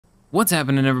What's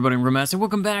happening, everybody? I'm Grandmaster.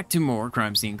 Welcome back to more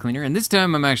Crime Scene Cleaner, and this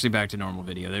time I'm actually back to normal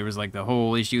video. There was like the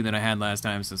whole issue that I had last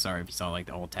time, so sorry if you saw like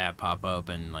the whole tab pop up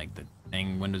and like the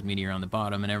thing Windows Media on the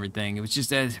bottom and everything. It was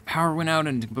just as power went out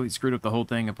and completely screwed up the whole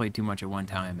thing. I played too much at one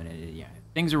time, and yeah,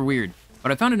 things are weird.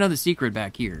 But I found another secret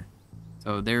back here.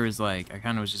 So there is like, I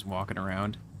kind of was just walking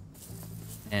around,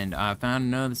 and I found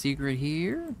another secret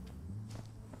here.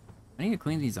 I need to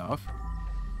clean these off.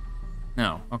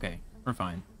 No, okay, we're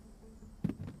fine.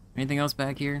 Anything else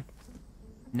back here?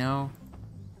 No?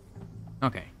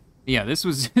 Okay. Yeah, this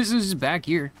was just back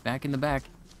here. Back in the back.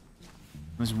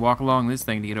 Let's walk along this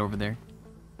thing to get over there.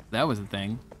 That was a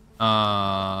thing.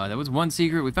 That was one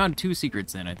secret. We found two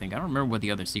secrets then, I think. I don't remember what the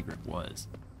other secret was.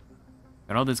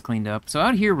 Got all this cleaned up. So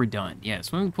out here we're done. Yeah,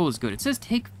 swimming pool is good. It says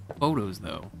take photos,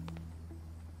 though.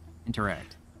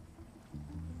 Interact.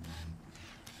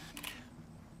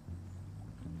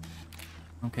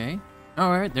 Okay.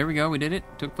 Alright, there we go, we did it.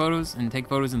 Took photos and take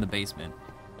photos in the basement.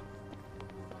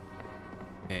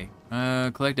 Okay,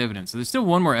 collect evidence. So there's still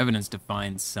one more evidence to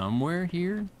find somewhere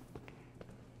here.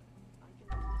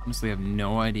 Honestly, I have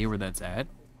no idea where that's at.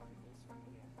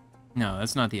 No,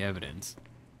 that's not the evidence.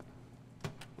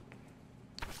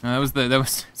 That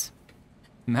was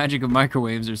magic of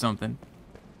microwaves or something.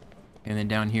 And then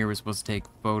down here we're supposed to take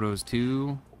photos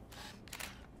too.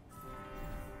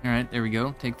 Alright, there we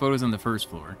go. Take photos on the first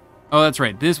floor. Oh, that's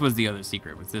right. This was the other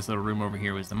secret. Was this little room over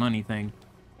here was the money thing.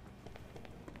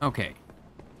 Okay.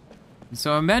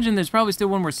 So I imagine there's probably still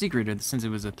one more secret since it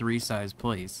was a 3-size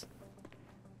place.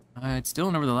 I still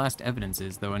don't know where the last evidence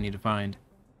is, though I need to find.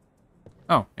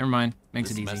 Oh, never mind.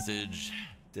 Makes it easy. This message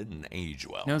didn't age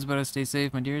well. Knows about us. Stay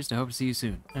safe, my dearest. I hope to see you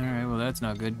soon. Alright, well, that's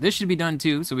not good. This should be done,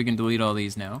 too, so we can delete all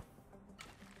these now.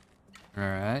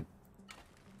 Alright.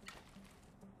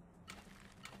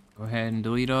 Go ahead and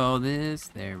delete all this.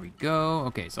 There we go.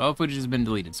 Okay, so all footage has been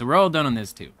deleted. So we're all done on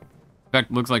this, too. In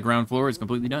fact, looks like ground floor is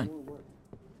completely done.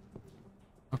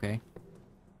 Okay.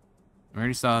 I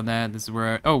already saw that. This is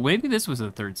where oh, maybe this was the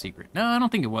third secret. No, I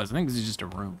don't think it was. I think this is just a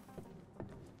room.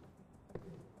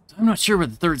 So I'm not sure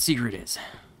what the third secret is.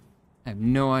 I have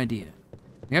no idea.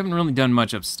 We haven't really done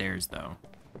much upstairs, though.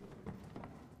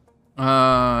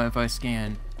 If I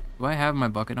scan... Do I have my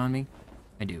bucket on me?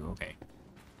 I do, okay.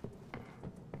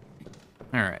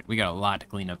 Alright, we got a lot to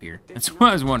clean up here. That's what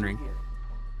I was wondering.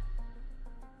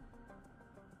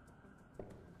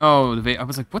 Oh, I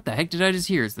was like, what the heck did I just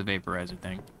hear? It's the vaporizer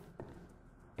thing.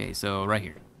 Okay, so right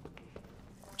here.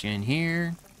 Put you in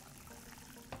here.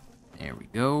 There we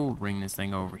go. Bring this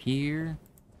thing over here.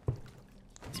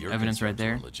 Your Evidence right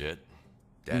there. Legit.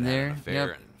 In Dad there. had an affair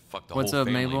Yep. and fucked the What's whole up,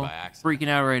 family Mabel? by accident. Freaking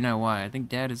out right now. Why? I think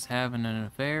Dad is having an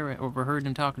affair. I overheard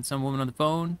him talking to some woman on the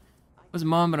phone. Wasn't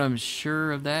Mom, but I'm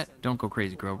sure of that. Don't go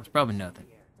crazy, Grover. It's probably nothing.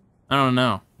 I don't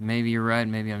know. Maybe you're right.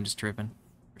 Maybe I'm just tripping.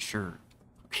 For sure.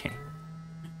 Okay.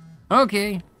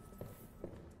 Okay.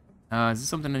 Is this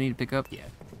something I need to pick up? Yeah.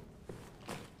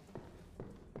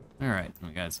 Alright. We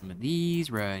got some of these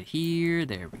right here.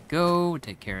 There we go.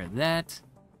 Take care of that.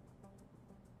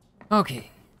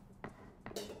 Okay.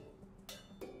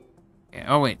 Yeah.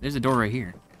 Oh, wait. There's a door right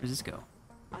here. Where's this go?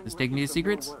 Does this take me to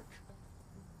secrets?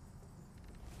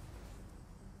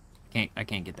 I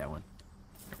can't get that one.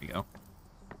 There we go.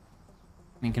 I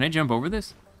mean, can I jump over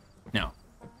this? No.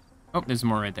 Oh, there's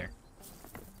more right there.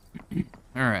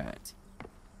 Alright.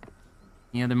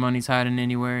 Any other money's hiding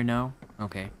anywhere? No?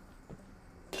 Okay.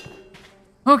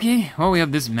 Okay, well, we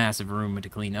have this massive room to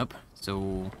clean up,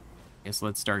 so guess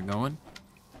let's start going.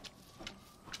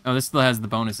 Oh, this still has the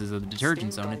bonuses of the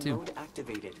detergents on it, too.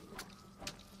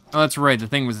 Oh, that's right, the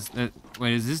thing was...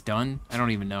 wait, is this done? I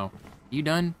don't even know. You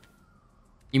done?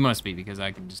 You must be, because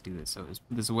I can just do this. So let's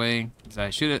put this away.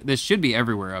 This should be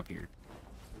everywhere up here.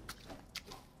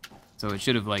 So it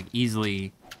should have, like,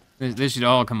 easily... This should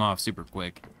all come off super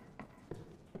quick.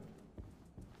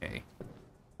 Okay.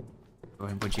 Go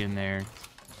ahead and put you in there.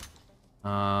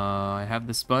 I have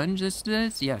the sponge.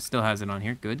 This? Yeah, still has it on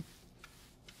here. Good.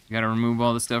 You gotta remove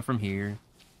all the stuff from here.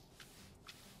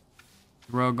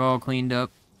 Rug all cleaned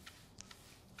up.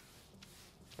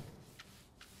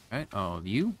 Alright, all of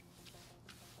you.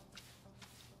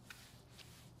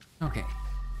 Okay.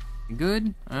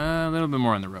 Good? A little bit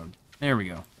more on the rug. There we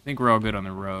go. I think we're all good on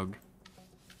the rug.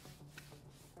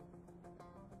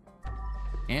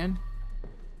 And?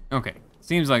 Okay.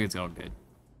 Seems like it's all good.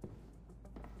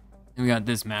 And we got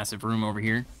this massive room over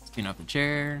here. Let's clean up the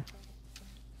chair.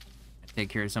 Take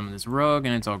care of some of this rug,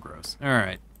 and it's all gross.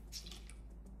 Alright.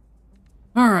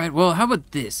 Alright, well, how about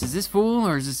this? Is this full,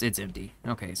 or is this... It's empty.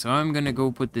 Okay, so I'm gonna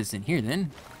go put this in here, then.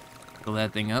 Fill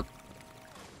that thing up.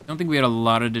 I don't think we had a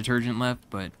lot of detergent left,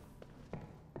 but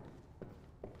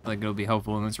like it'll be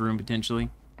helpful in this room potentially.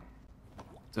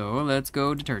 So let's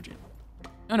go detergent.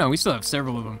 Oh no, we still have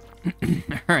several of them.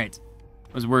 All right.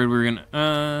 I was worried we were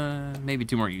gonna, maybe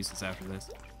 2 more uses after this.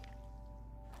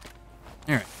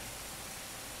 All right.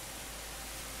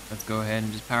 Let's go ahead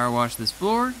and just power wash this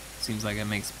floor. Seems like it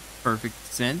makes perfect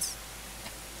sense.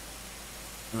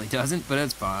 Really doesn't, but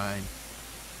it's fine.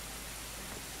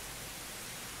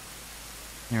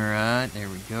 Alright, there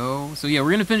we go. So yeah,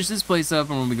 we're gonna finish this place up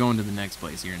and we'll be going to the next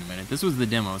place here in a minute. This was the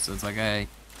demo, so it's like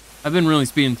I've been really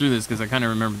speeding through this because I kind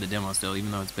of remember the demo still,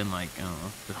 even though it's been like, I don't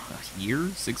know, a year,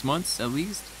 6 months at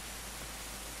least.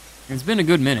 It's been a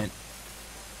good minute.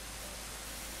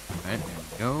 Alright, there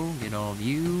we go. Get all of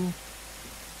you.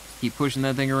 Keep pushing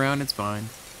that thing around, it's fine.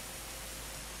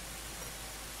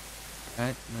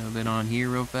 Alright, a little bit on here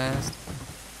real fast.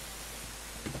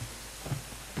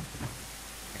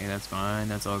 Okay, that's fine,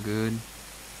 that's all good.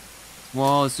 This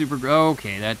wall is super,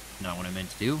 okay, that's not what I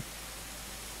meant to do.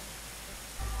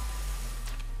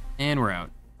 And we're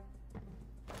out.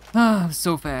 Ah,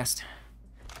 so fast.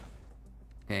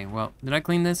 Okay, well, did I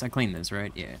clean this? I cleaned this,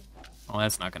 right? Yeah. Oh,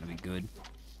 that's not gonna be good.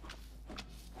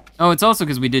 Oh, it's also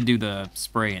because we did do the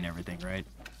spray and everything, right?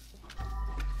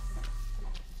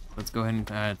 Let's go ahead and,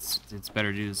 it's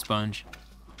better to do the sponge.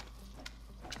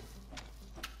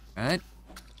 Alright.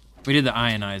 We did the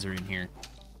ionizer in here.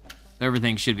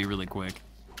 Everything should be really quick.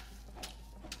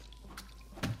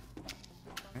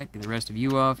 Alright, get the rest of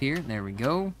you off here. There we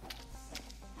go.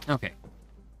 Okay.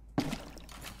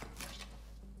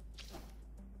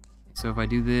 So if I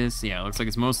do this, yeah, it looks like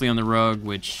it's mostly on the rug,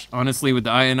 which, honestly, with the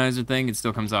ionizer thing, it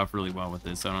still comes off really well with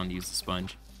this, so I don't use the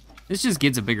sponge. This just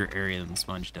gets a bigger area than the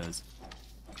sponge does.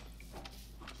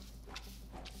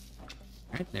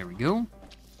 Alright, there we go.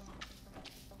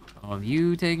 All of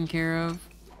you taken care of.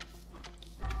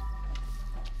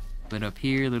 A bit up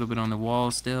here, a little bit on the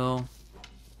wall still.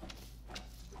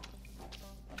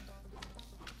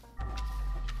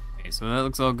 Okay, so that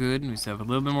looks all good. We still have a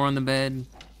little bit more on the bed.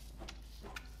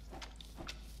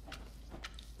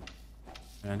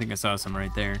 I think I saw some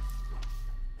right there.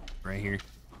 Right here.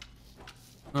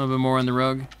 A little bit more on the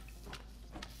rug.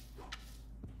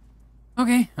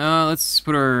 Okay, let's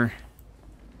put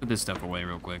this stuff away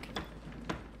real quick.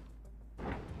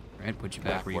 Alright, put you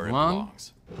back where you belong.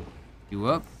 You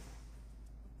up.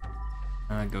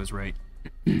 It goes right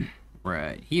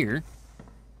right here.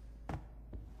 Put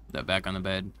that back on the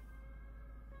bed.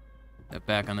 Put that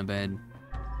back on the bed.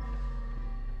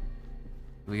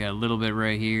 We got a little bit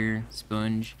right here,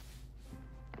 sponge.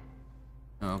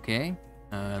 Okay,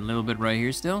 a little bit right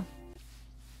here still.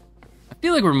 I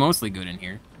feel like we're mostly good in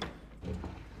here.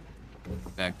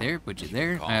 Back there, put you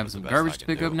there. I have some garbage to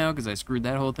pick up now because I screwed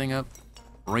that whole thing up.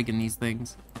 Breaking these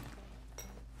things.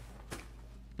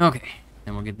 Okay,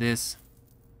 then we'll get this.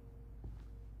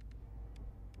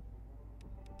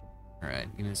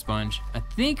 Alright, give me the sponge. I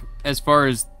think as far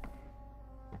as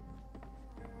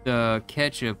the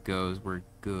ketchup goes, we're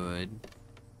good.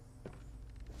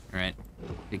 Alright,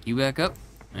 pick you back up.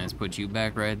 Let's put you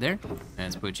back right there.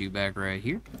 Let's put you back right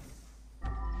here.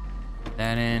 Put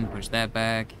that in, push that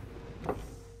back.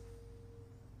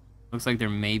 Looks like there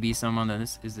may be some on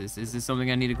this. Is this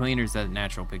something I need to clean, or is that a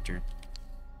natural picture?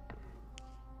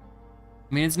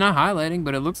 I mean, it's not highlighting,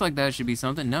 but it looks like that should be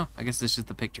something. No, I guess it's just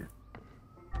the picture.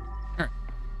 Alright.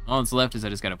 All that's left is I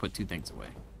just gotta put 2 things away.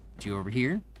 Put you over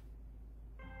here.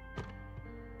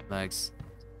 Legs.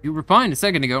 You were fine a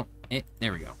second ago.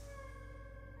 There we go.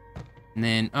 And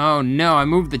then, oh no, I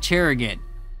moved the chair again.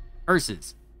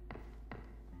 Curses.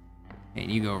 Hey,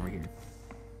 you go over here.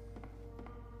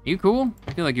 You cool?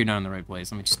 I feel like you're not in the right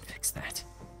place. Let me just fix that.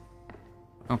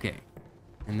 Okay.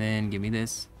 And then give me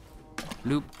this.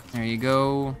 Bloop. There you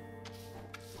go.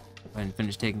 Go ahead and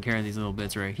finish taking care of these little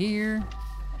bits right here.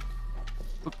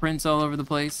 Footprints all over the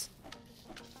place.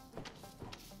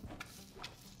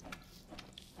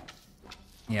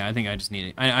 Yeah, I think I just need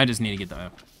it. I just need to get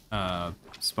the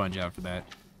sponge out for that.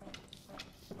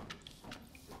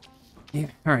 Yeah.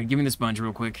 All right, give me the sponge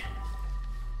real quick.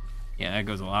 Yeah, that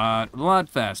goes a lot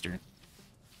faster.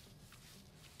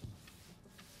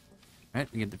 All right,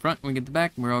 we get the front, we get the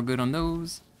back. We're all good on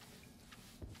those.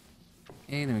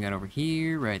 Okay, then we got over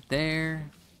here, right there.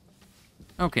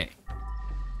 Okay. A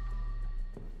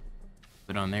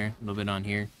bit on there, a little bit on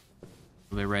here,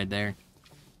 a little bit right there.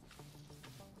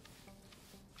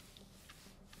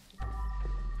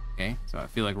 Okay, so I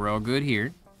feel like we're all good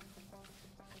here.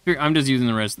 I'm just using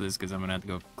the rest of this because I'm gonna have to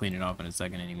go clean it off in a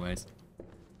second anyways.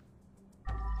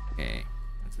 Okay,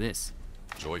 what's this?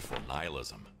 Joyful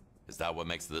nihilism. Is that what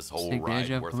makes this whole Take the edge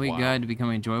ride off. worthwhile? Complete guide to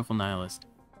becoming a joyful nihilist.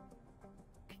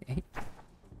 Okay.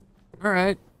 All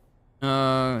right.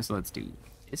 So let's do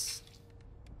this.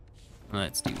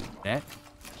 Let's do that.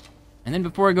 And then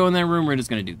before I go in that room, we're just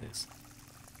gonna do this.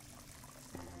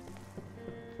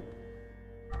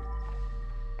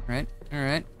 Alright,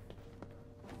 alright.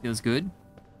 Feels good.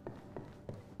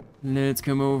 Let's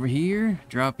come over here.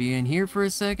 Drop you in here for a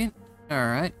second.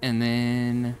 Alright, and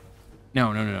then...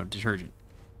 No, detergent.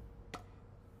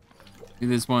 Do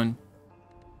this one.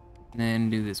 And then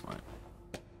do this one.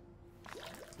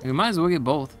 We might as well get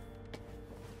both.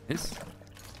 This.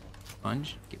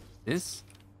 Sponge. Get this.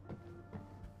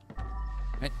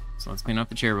 Right, so let's clean up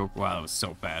the chair real quick. Wow, that was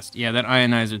so fast. Yeah, that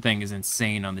ionizer thing is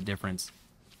insane on the difference.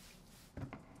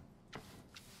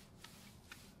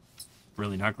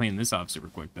 Really not cleaning this off super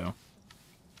quick, though.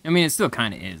 I mean, it still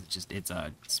kind of is. Just it's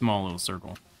a small little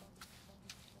circle.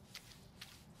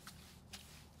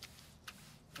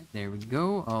 There we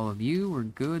go. All of you were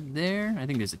good there. I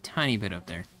think there's a tiny bit up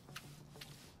there.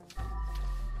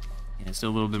 Yeah, still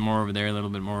a little bit more over there, a little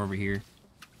bit more over here.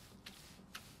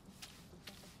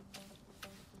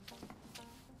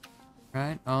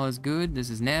 Right, all is good. This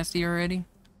is nasty already.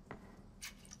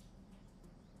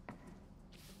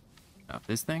 Off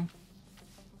this thing.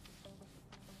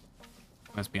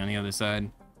 Must be on the other side.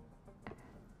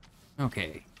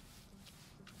 Okay.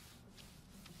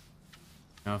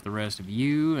 Off the rest of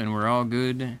you, and we're all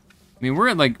good. I mean, we're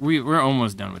at like, we're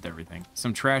almost done with everything.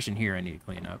 Some trash in here I need to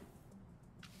clean up.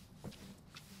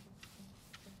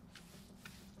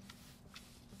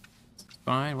 It's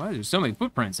fine. Why there's so many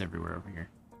footprints everywhere over here?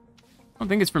 I don't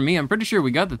think it's for me. I'm pretty sure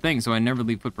we got the thing, so I never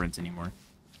leave footprints anymore.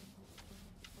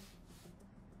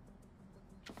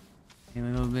 A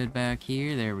little bit back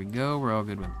here. There we go. We're all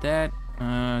good with that.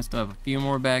 Still have a few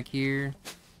more back here.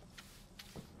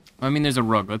 I mean, there's a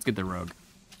rug. Let's get the rug.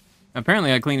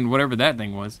 Apparently, I cleaned whatever that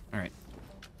thing was. All right.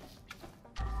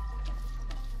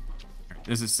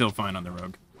 This is still fine on the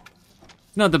rug.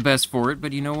 It's not the best for it,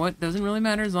 but you know what? Doesn't really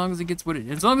matter as long as it gets what it...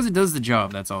 As long as it does the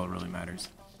job, that's all that really matters.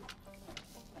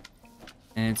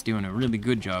 And it's doing a really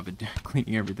good job at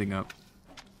cleaning everything up.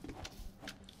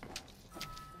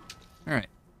 All right.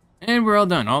 And we're all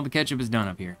done. All the ketchup is done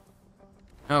up here.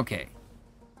 Okay.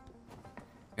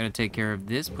 Gotta take care of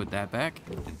this. Put that back.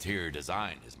 Interior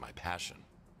design is my passion.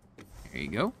 There you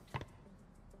go.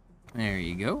 There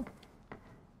you go.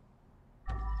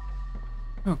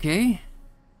 Okay.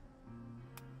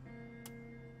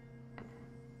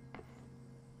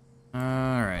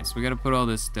 Alright, so we gotta put all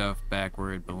this stuff back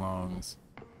where it belongs.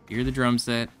 Here's the drum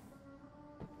set.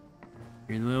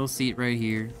 Here's the little seat right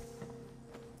here.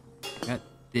 Got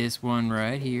this one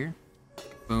right here.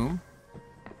 Boom.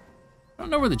 I don't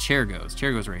know where the chair goes.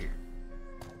 Chair goes right here.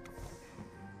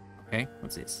 Okay,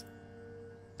 what's this?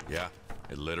 Yeah,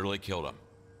 it literally killed him.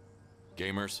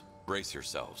 Gamers, brace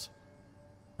yourselves.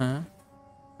 Huh?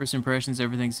 First impressions,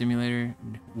 everything simulator.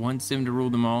 One sim to rule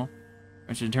them all.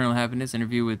 Rush eternal happiness.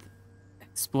 Interview with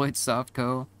exploit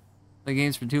softco. Play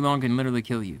games for too long can literally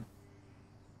kill you.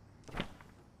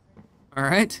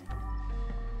 Alright.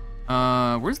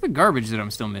 Where's the garbage that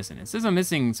I'm still missing? It says I'm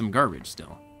missing some garbage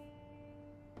still.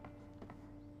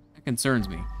 That concerns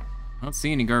me. I don't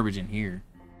see any garbage in here.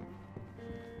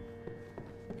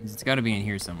 It's gotta be in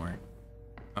here somewhere.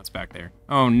 Oh, it's back there.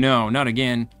 Oh no, not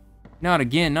again. Not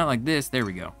again, not like this. There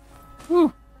we go.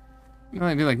 Whew. You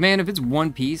might be like, man, if it's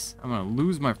one piece, I'm gonna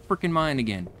lose my freaking mind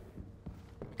again.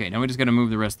 Okay, now we just gotta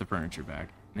move the rest of the furniture back.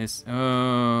 This,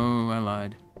 oh, I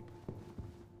lied.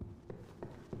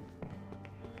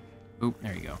 Oop,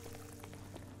 there you go.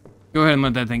 Go ahead and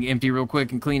let that thing empty real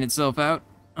quick and clean itself out.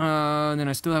 And then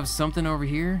I still have something over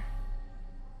here.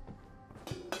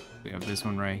 We have this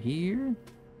one right here.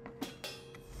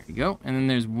 There you go. And then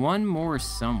there's one more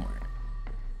somewhere.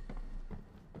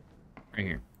 Right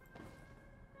here.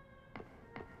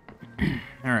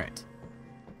 Alright.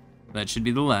 That should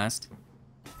be the last.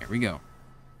 There we go.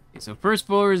 Okay, so first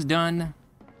floor is done.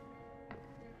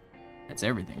 That's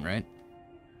everything, right?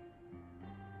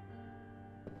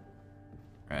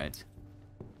 Right.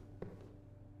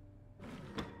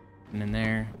 And in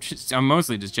there. I'm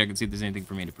mostly just checking to see if there's anything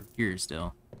for me to procure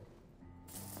still.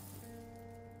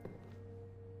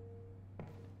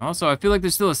 Also, I feel like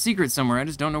there's still a secret somewhere. I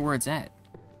just don't know where it's at.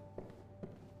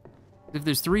 If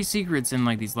there's 3 secrets in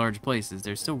like these large places,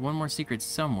 there's still one more secret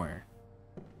somewhere.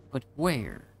 But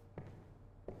where?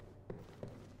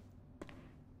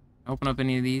 Open up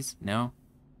any of these? No?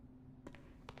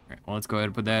 Alright, well, let's go ahead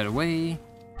and put that away.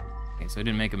 Okay, so I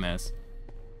didn't make a mess.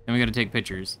 Then we gotta take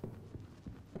pictures.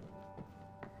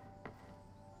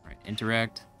 Alright,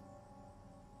 interact.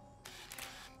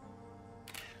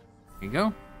 There you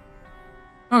go.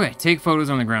 Okay, take photos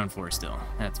on the ground floor still.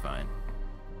 That's fine.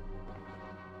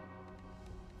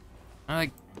 I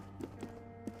like...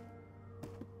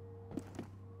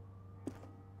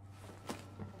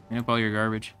 Clean up all your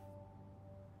garbage.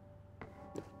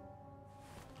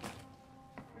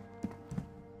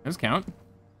 Those count.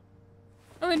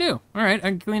 Oh, they do. Alright,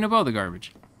 I can clean up all the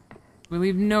garbage. We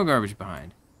leave no garbage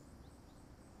behind.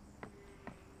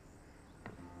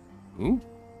 Ooh.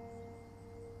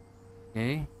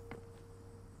 Okay.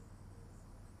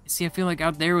 See, I feel like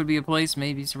out there would be a place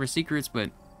maybe for secrets, but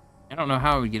I don't know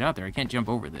how I would get out there. I can't jump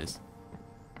over this.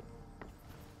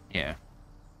 Yeah.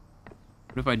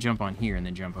 What if I jump on here and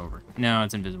then jump over? No,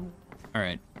 it's invisible.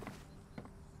 Alright.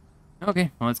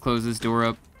 Okay, well, let's close this door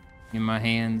up in my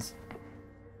hands.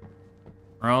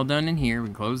 We're all done in here. We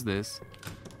can close this.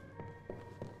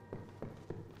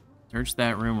 Search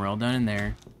that room. We're all done in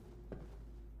there.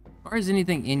 As far as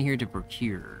anything in here to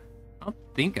procure, I don't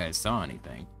think I saw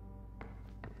anything.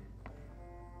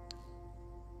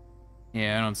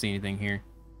 Yeah, I don't see anything here.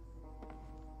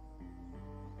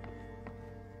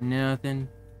 Nothing.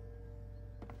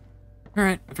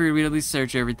 Alright, I figured we'd at least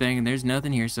search everything, and there's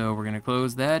nothing here, so we're gonna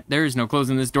close that. There is no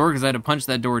closing this door, because I had to punch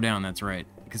that door down, that's right.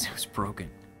 Because it was broken.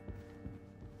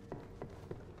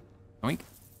 Oink.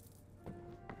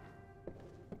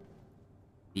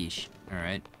 Yeesh.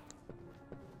 Alright.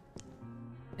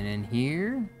 And in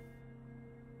here...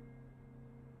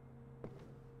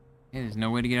 Yeah, there's no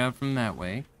way to get out from that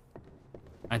way.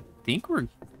 I think we're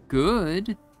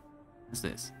good. What's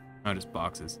this? Oh, just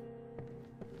boxes.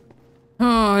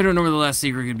 Oh, I don't know where the last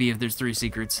secret could be if there's 3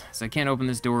 secrets. So I can't open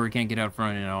this door, I can't get out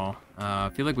front at all. I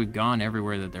feel like we've gone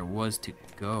everywhere that there was to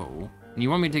go. And you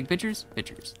want me to take pictures?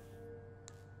 Pictures.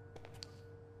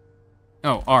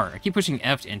 Oh, R. I keep pushing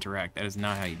F to interact. That is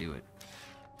not how you do it.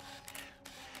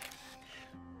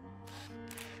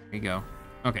 There you go.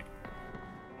 Okay.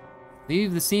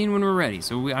 Leave the scene when we're ready.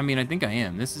 So, I mean, I think I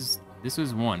am. This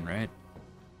was 1, right?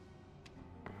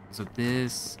 So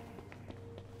this...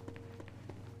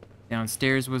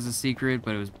 Downstairs was a secret,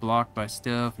 but it was blocked by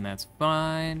stuff, and that's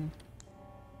fine.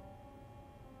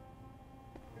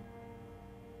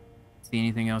 See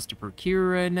anything else to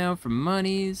procure right now for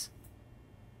monies?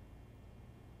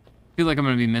 I feel like I'm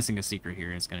gonna be missing a secret here,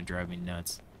 and it's gonna drive me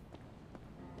nuts.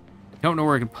 Don't know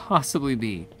where it could possibly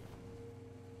be.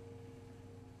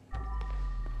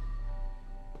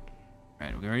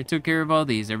 Alright, we already took care of all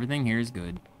these. Everything here is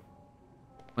good.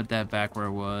 Put that back where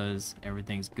it was.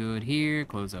 Everything's good here.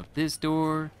 Close up this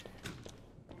door.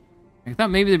 I thought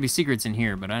maybe there'd be secrets in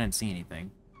here, but I didn't see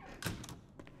anything.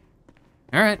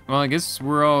 Alright, well, I guess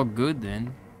we're all good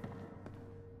then.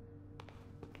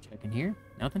 Check in here.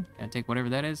 Nothing? Can I take whatever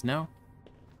that is? No?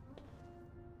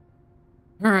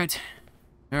 Alright.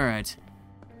 Alright.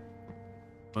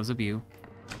 Close up you.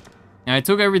 Now, I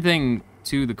took everything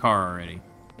to the car already.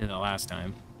 Did the last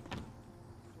time.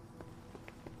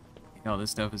 All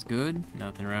this stuff is good.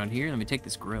 Nothing around here. Let me take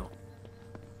this grill.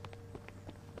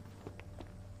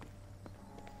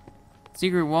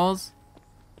 Secret walls.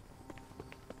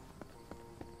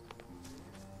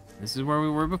 This is where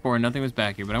we were before. Nothing was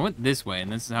back here, but I went this way,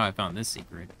 and this is how I found this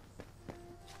secret.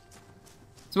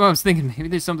 So I was thinking maybe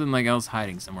there's something like else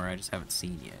hiding somewhere I just haven't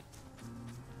seen yet.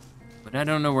 But I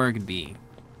don't know where it could be.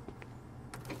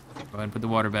 Go ahead and put the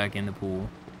water back in the pool.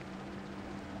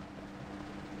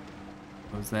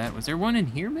 What was that? Was there one in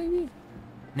here, maybe?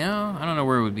 No, I don't know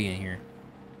where it would be in here.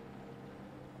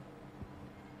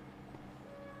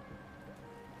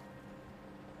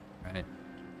 Right.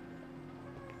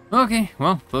 Okay,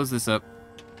 well, close this up.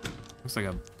 Looks like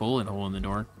a bullet hole in the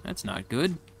door. That's not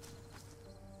good.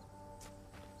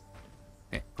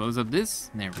 Okay, close up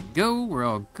this. There we go. We're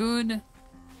all good.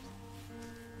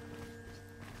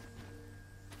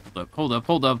 Hold up, hold up,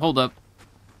 hold up, hold up.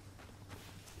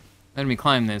 Let me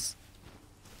climb this.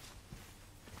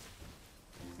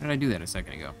 How did I do that a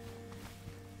second ago?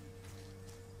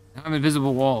 I'm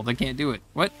invisible walled. I can't do it.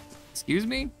 What? Excuse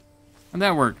me? How'd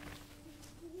that work?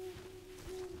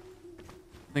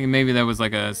 I'm thinking maybe that was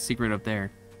like a secret up there.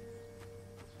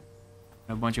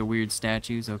 A bunch of weird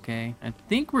statues, okay. I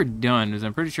think we're done, because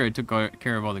I'm pretty sure I took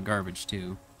care of all the garbage,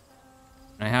 too.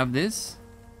 And I have this.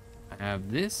 I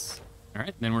have this.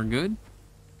 Alright, then we're good.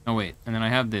 Oh, wait. And then I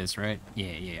have this, right?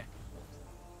 Yeah, yeah.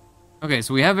 Okay,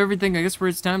 so we have everything. I guess where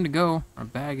it's time to go. Our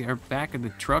back of the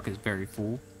truck is very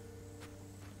full.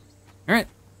 Alright.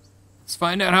 Let's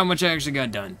find out how much I actually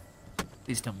got done.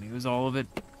 Please tell me it was all of it.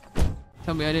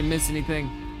 Tell me I didn't miss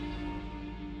anything.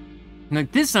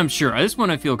 Like this, I'm sure. This one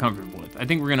I feel comfortable with. I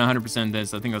think we're gonna 100%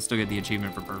 this. I think I'll still get the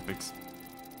achievement for perfects.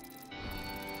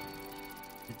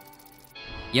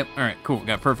 Yep, alright, cool.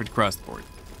 Got perfect across the board.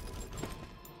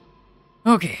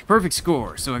 Okay, perfect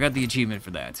score. So I got the achievement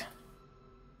for that.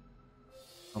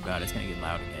 Oh god, it's gonna get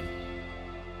loud again.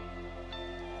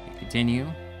 Okay, continue.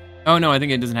 Oh no, I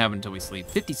think it doesn't happen until we sleep.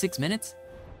 56 minutes?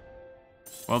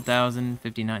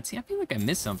 12,059. See, I feel like I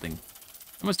missed something.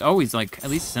 Almost always, like, at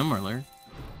least similar.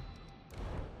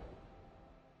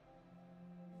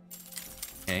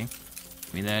 Okay.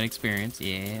 Give me that experience.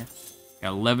 Yeah.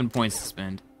 Got 11 points to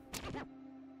spend.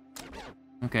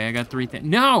 Okay, I got 3 things.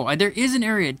 No! There is an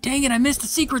area! Dang it, I missed a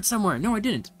secret somewhere! No, I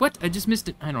didn't. What? I just missed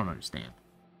it. I don't understand.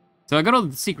 So I got all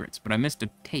the secrets, but I missed a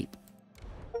tape.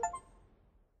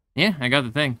 Yeah, I got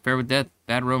the thing. Fair with Death.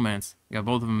 Bad Romance. I got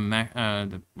both of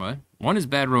them. What? One is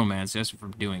Bad Romance, just for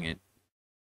doing it.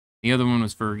 The other one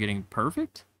was for getting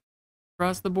perfect?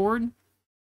 Across the board?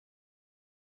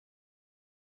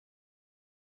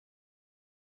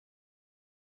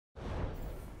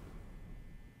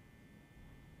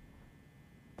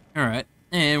 Alright,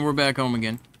 and we're back home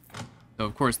again. So,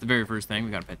 of course, the very first thing,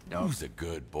 we gotta pet the dog. Who's a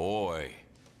good boy?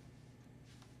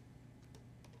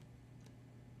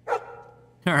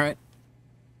 Alright.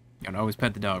 Gotta always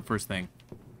pet the dog, first thing.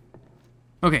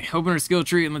 Okay, open our skill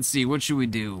tree, and let's see, what should we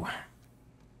do?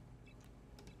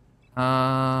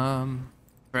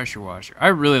 Pressure washer. I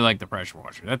really like the pressure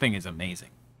washer. That thing is amazing.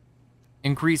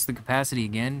 Increase the capacity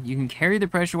again. You can carry the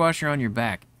pressure washer on your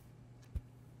back.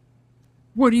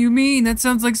 What do you mean? That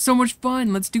sounds like so much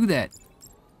fun. Let's do that.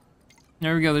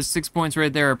 There we go. There's 6 points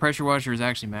right there. Our pressure washer is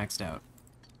actually maxed out.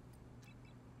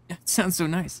 It sounds so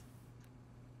nice.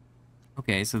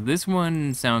 Okay, so this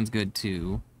one sounds good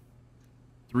too.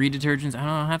 3 detergents? I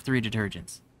don't have 3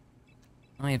 detergents.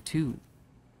 I only have 2.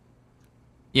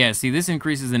 Yeah, see, this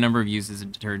increases the number of uses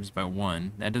of detergents by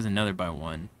 1. That does another by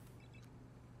 1.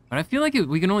 But I feel like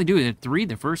we can only do it at 3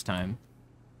 the first time.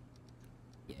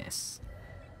 Yes.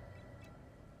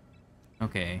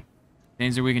 Okay.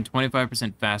 Things are weakened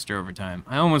 25% faster over time.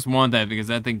 I almost want that because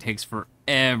that thing takes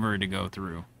forever to go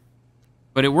through.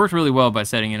 But it worked really well by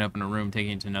setting it up in a room,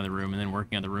 taking it to another room, and then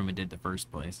working on the room it did the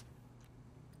first place.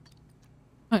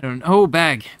 I don't know. Oh,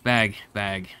 bag.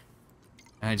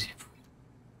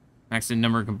 Maximum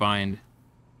number combined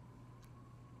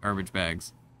garbage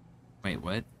bags. Wait,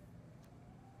 what?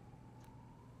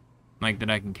 Like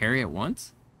that I can carry at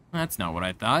once? That's not what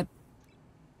I thought.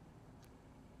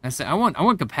 I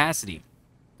want capacity.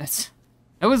 That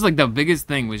was like the biggest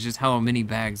thing, was just how many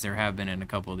bags there have been in a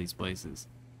couple of these places.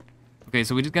 Okay,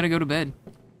 so we just gotta go to bed.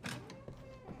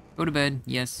 Go to bed,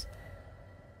 yes.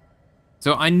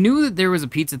 So I knew that there was a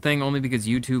pizza thing only because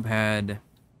YouTube had,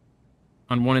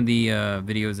 on one of the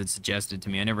videos it suggested to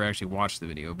me. I never actually watched the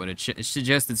video, but it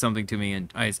suggested something to me,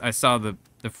 and I saw the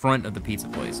front of the pizza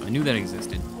place. I knew that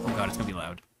existed. Oh god, it's gonna be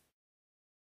loud.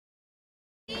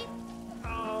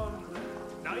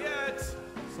 Not yet.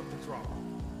 Something's wrong.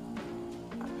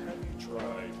 Have you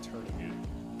tried turning it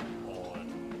on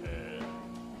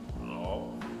and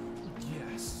off?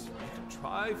 Yes, you can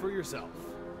try for yourself.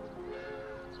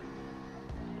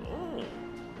 Oh,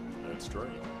 that's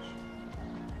strange.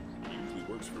 It usually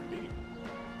works for me.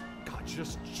 God,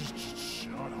 just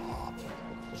shut up.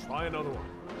 Try another one.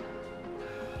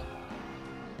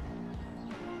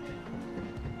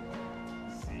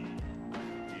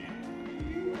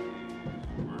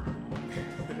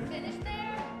 Finished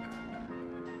there?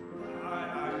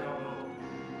 I don't know.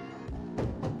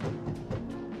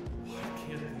 Why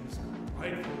can't things go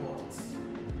right for once?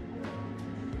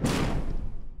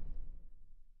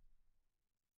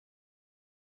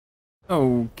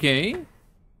 Okay.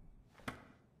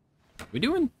 What we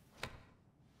doing?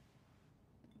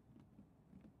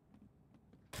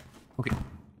 Okay.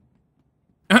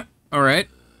 All right.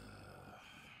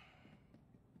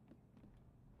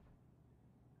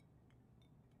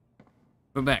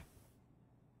 Go back.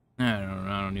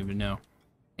 I don't even know.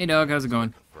 Hey dog, how's it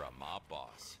going? For a mob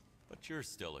boss, but you're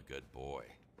still a good boy.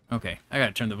 Okay, I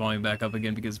gotta turn the volume back up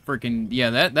again because freaking,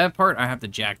 yeah, that part I have to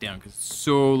jack down because it's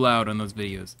so loud on those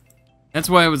videos. That's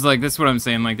why I was like, that's what I'm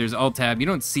saying, like there's alt tab. You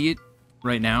don't see it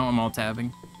right now, I'm alt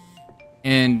tabbing.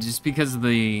 And just because of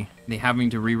the having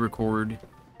to re-record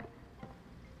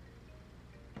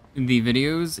the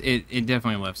videos, it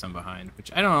definitely left some behind, which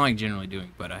I don't like generally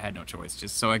doing, but I had no choice,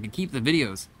 just so I could keep the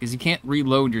videos, because you can't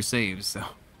reload your saves, so.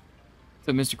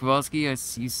 So, Mr. Kowalski,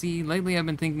 you see, lately I've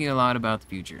been thinking a lot about the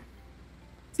future.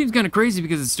 Seems kind of crazy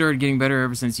because it started getting better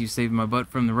ever since you saved my butt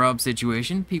from the Rob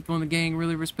situation. People in the gang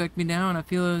really respect me now, and I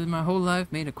feel that my whole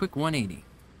life made a quick 180.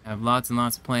 I have lots and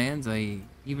lots of plans. I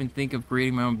even think of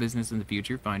creating my own business in the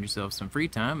future. Find yourself some free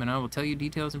time, and I will tell you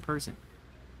details in person.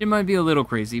 It might be a little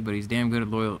crazy, but he's damn good at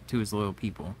loyal to his loyal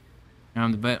people.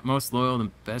 I'm the most loyal,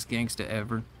 the best gangsta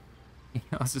ever. He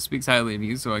also speaks highly of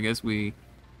you, so I guess we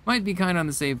might be kind of on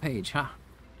the same page, huh?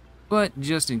 But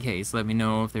just in case, let me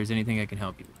know if there's anything I can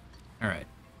help you with. Alright.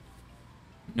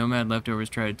 Nomad leftovers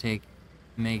try to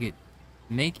make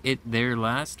it their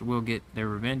last. Will get their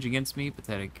revenge against me.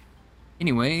 Pathetic.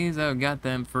 Anyways, I got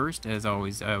them first, as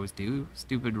always I always do.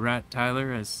 Stupid rat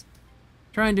Tyler is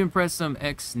trying to impress some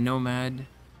ex-nomad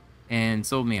and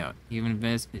sold me out. He even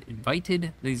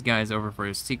invited these guys over for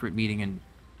a secret meeting in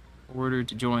order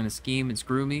to join the scheme and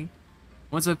screw me.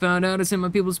 Once I found out, I sent my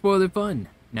people to spoil their fun.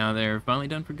 Now they're finally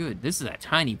done for good. This is a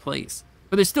tiny place.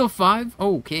 But there's still 5?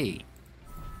 Okay.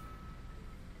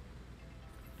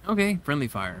 Okay, friendly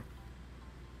fire.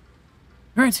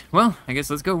 Alright, well, I guess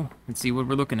let's go. Let's see what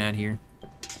we're looking at here.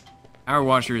 Our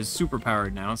washer is super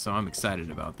powered now, so I'm excited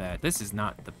about that. This is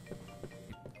not the...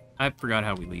 I forgot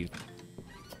how we leave.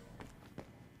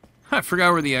 I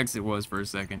forgot where the exit was for a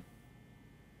second.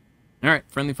 Alright,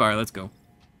 friendly fire, let's go.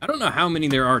 I don't know how many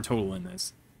there are total in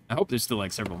this. I hope there's still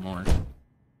like several more.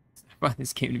 I find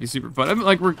this game to be super fun. I mean,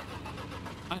 like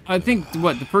I think,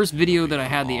 what, the first video that I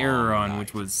had the error on,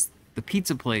 which was the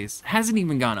pizza place, hasn't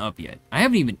even gone up yet. I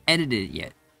haven't even edited it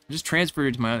yet. I just transferred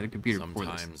it to my other computer before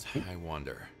this. Sometimes I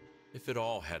wonder if it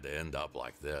all had to end up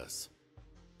like this.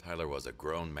 Tyler was a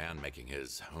grown man making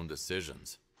his own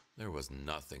decisions. There was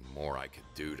nothing more I could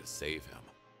do to save him.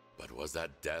 But was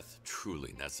that death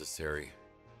truly necessary?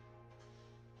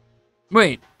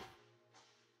 Wait.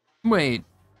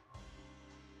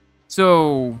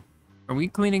 So, are we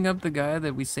cleaning up the guy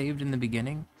that we saved in the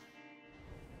beginning?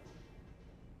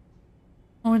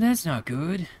 Oh, that's not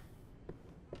good.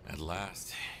 At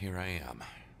last, here I am,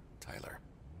 Tyler.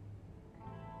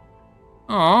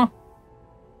 Aw.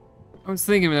 I was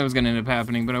thinking that was going to end up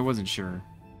happening, but I wasn't sure.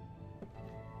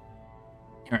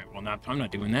 Alright, well, I'm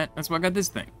not doing that. That's why I got this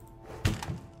thing.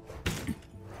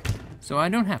 So I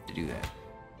don't have to do that.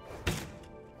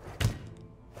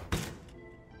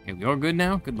 Okay, we all good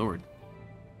now? Good lord.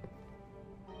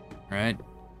 Alright.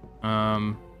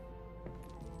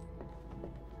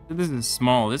 This is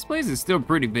small. This place is still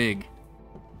pretty big.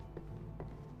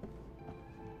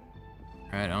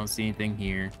 Alright, I don't see anything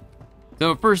here.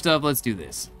 So first off, let's do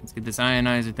this. Let's get this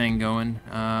ionizer thing going.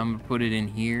 I'm gonna put it in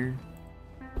here.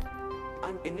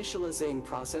 I'm initializing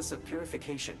process of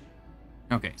purification.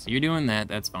 Okay, so you're doing that.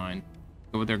 That's fine.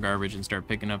 Go with their garbage and start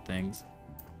picking up things.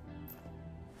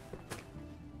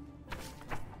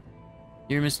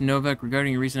 Dear Mr. Novak,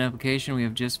 regarding your recent application, we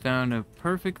have just found a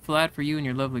perfect flat for you and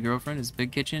your lovely girlfriend. It's a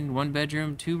big kitchen, 1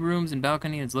 bedroom, 2 rooms, and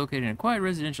balcony. It's located in a quiet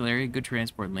residential area, good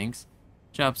transport links.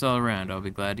 Shops all around. I'll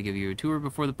be glad to give you a tour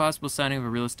before the possible signing of a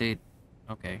real estate.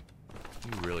 Okay.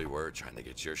 You really were trying to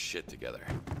get your shit together,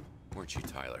 weren't you,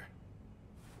 Tyler?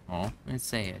 Oh, let's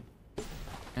say it.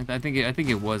 I think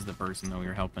it was the person that we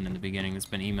were helping in the beginning that's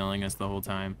been emailing us the whole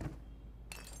time.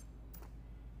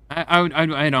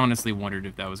 I'd honestly wondered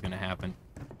if that was gonna happen.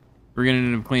 We're gonna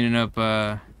end up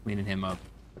cleaning him up.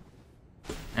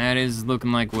 That is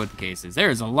looking like what the case is.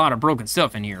 There's a lot of broken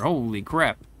stuff in here. Holy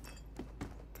crap.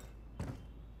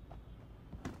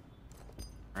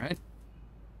 Alright.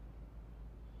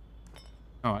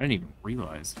 Oh, I didn't even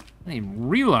realize.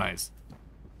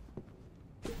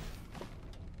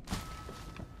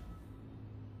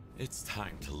 It's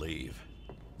time to leave.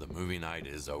 The movie night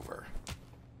is over.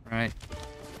 Right.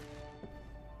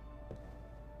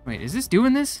 Wait, is this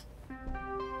doing this?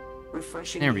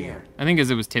 Refreshing There the we go. air. I think as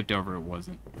it was tipped over, it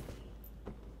wasn't.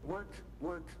 Work.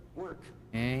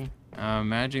 Okay.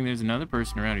 Imagining there's another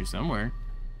person around here somewhere.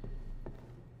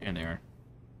 And they are.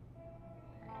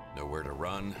 Nowhere to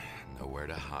run, nowhere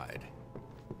to hide.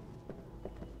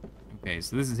 Okay,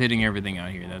 so this is hitting everything out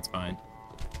here. That's fine.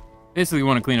 Basically, we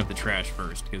want to clean up the trash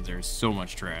first, because there's so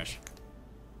much trash.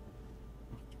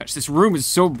 Gosh, this room is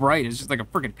so bright. It's just like a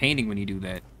freaking painting when you do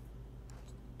that.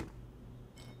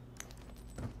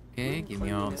 Okay, give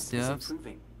me all the stuff.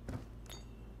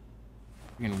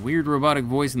 Freaking weird robotic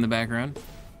voice in the background.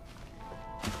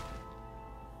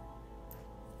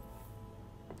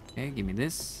 Okay, give me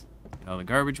this. Get all the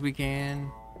garbage we can.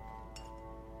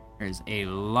 There's a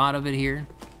lot of it here.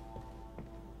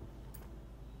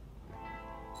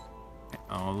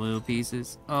 All little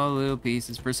pieces.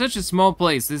 For such a small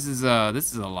place, this is a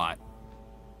lot.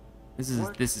 This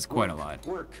is quite a lot.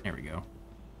 There we go.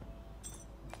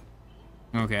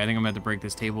 Okay, I think I'm about to break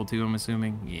this table too, I'm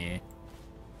assuming. Yeah.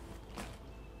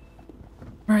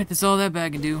 Alright, that's all that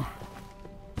bag can do.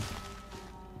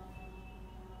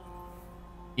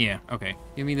 Yeah, okay.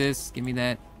 Give me this, give me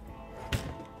that.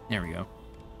 There we go.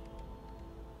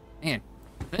 Man,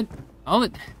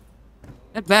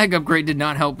 that bag upgrade did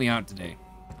not help me out today.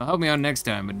 It'll help me out next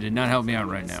time, but it did not help me out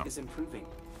right now. Is improving.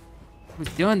 It was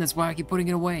done, that's why I keep putting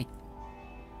it away.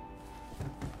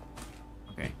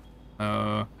 Okay.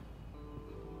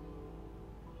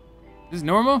 Is this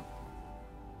normal?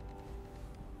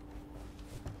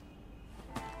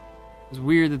 It was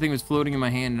weird, the thing was floating in my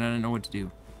hand and I didn't know what to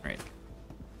do. Right.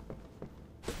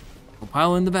 We'll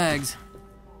pile in the bags.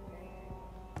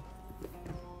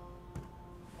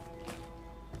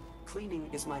 Cleaning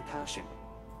is my passion.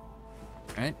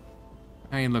 Right.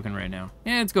 How you looking right now?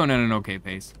 Yeah, it's going at an okay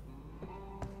pace.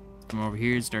 Let's come over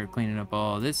here and start cleaning up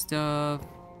all this stuff.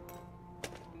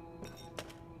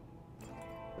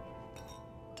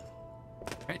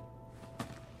 Right.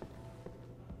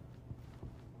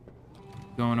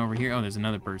 Going over here. Oh, there's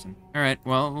another person. All right.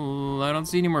 Well, I don't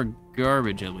see any more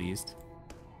garbage at least.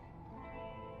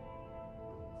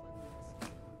 All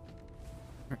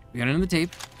right, we got another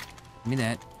tape. Give me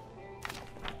that.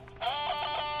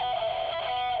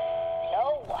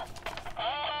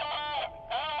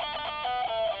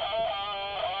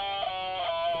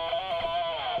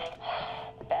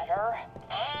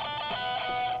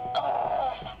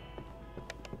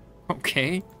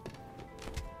 Okay.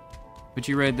 Put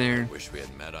you right there. Wish we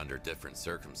had met under different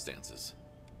circumstances.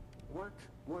 Work.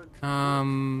 Right.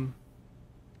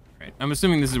 I'm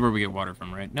assuming this is where we get water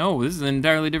from, right? No, this is an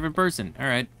entirely different person. All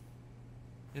right.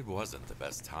 It wasn't the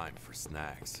best time for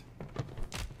snacks.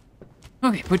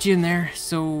 Okay, put you in there.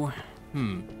 So,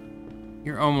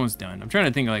 you're almost done. I'm trying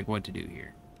to think like what to do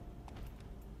here.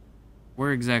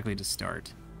 Where exactly to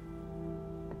start?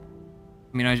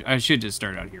 I mean, I should just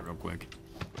start out here real quick.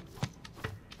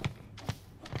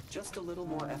 Just a little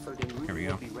more effort and There we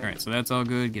will go. be All ready. right, so that's all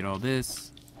good. Get all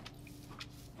this.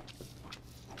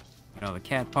 Get all the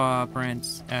cat paw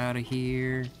prints out of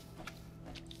here.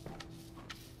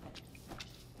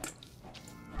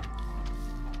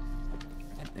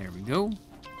 There we go.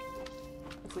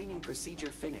 Cleaning procedure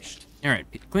finished. All right,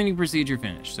 cleaning procedure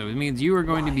finished. So it means you are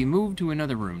going to be moved to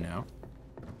another room now.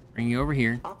 Bring you over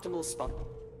here. Optimal spot.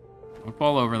 Don't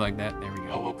fall over like that. There we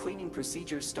go. Cleaning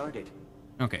procedure started.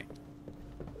 Okay.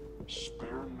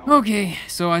 Spare no. Okay,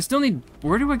 so I still need...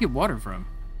 Where do I get water from?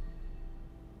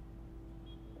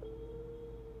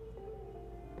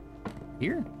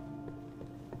 Here?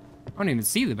 I don't even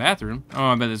see the bathroom. Oh,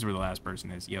 I bet this is where the last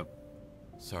person is. Yep.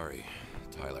 Sorry,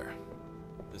 Tyler.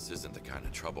 This isn't the kind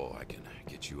of trouble I can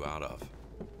get you out of.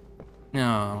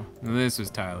 No, this was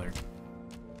Tyler.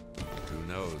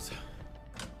 Who knows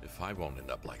if I won't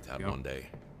end up like that Yep. one day.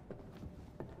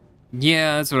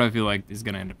 Yeah, that's what I feel like is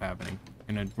gonna end up happening.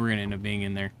 We're gonna end up being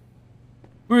in there.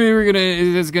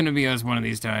 It's gonna be us one of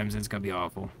these times. It's gonna be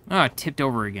awful. Ah, tipped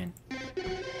over again.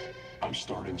 I'm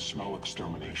starting smell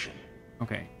extermination.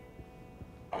 Okay.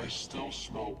 I still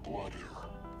smell blood here.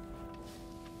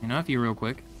 And off you real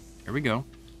quick. Here we go.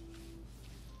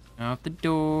 Out the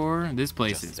door. This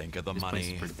place Just is. think of the this place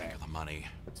money. is pretty Think bad. of the money.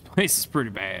 This place is pretty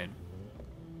bad.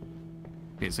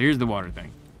 Okay, so here's the water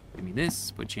thing. Give me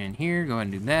this. Put you in here. Go ahead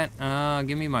and do that.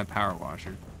 Give me my power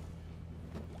washer.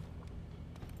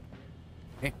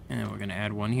 Okay, and then we're gonna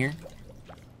add one here.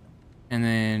 And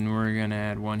then we're gonna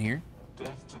add one here.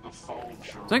 Death to the phone.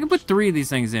 So I can put 3 of these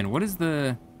things in. What is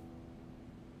the...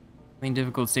 Clean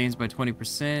difficult stains by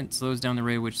 20%. Slows down the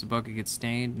rate at which the bucket gets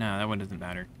stained. No, that one doesn't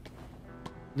matter.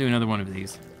 Do another one of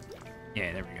these.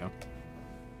 Yeah, there we go.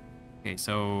 Okay,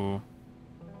 so...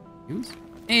 Use?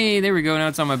 Hey, there we go. Now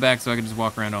it's on my back, so I can just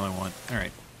walk around all I want. All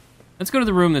right. Let's go to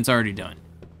the room that's already done.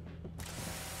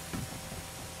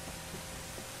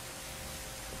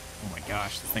 Oh my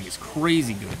gosh, this thing is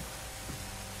crazy good.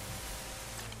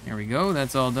 There we go.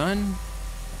 That's all done.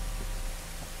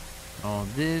 All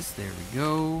this. There we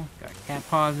go. Got cat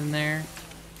paws in there.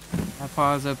 Cat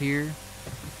paws up here.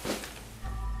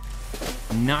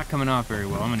 Not coming off very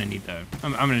well. I'm gonna need that.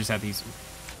 I'm gonna just have these.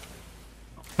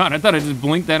 God, I thought I just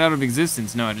blinked that out of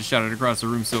existence. No, I just shot it across the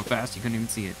room so fast you couldn't even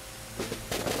see it.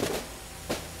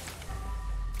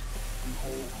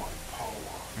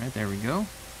 Alright, there we go.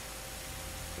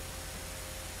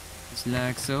 Just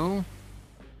like so.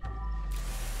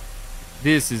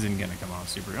 This isn't gonna come off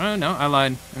super... Oh, no, I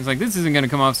lied. I was like, this isn't gonna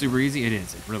come off super easy. It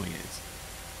is. It really is.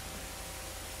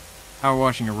 Power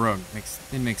washing a rug.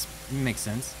 It makes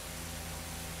sense.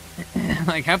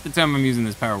 Like, half the time I'm using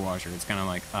this power washer, it's kind of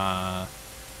like, I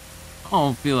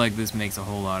don't feel like this makes a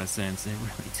whole lot of sense. It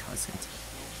really doesn't.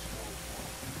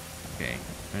 Okay,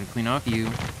 I'm gonna clean off you.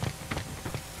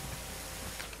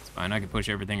 It's fine, I can push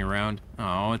everything around.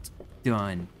 Oh, it's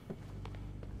done.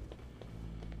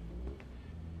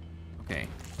 Okay.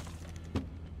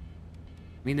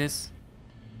 Need this?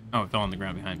 Oh, it fell on the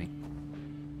ground behind me.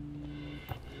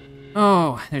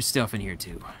 Oh, there's stuff in here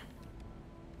too.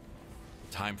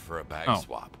 Time for a bag Oh.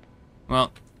 swap.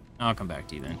 Well, I'll come back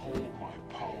to you then. Hold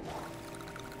my power.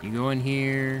 You go in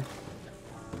here.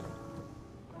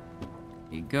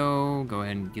 There you go. Go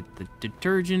ahead and get the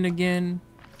detergent again.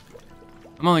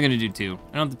 I'm only gonna do 2.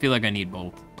 I don't feel like I need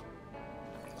both.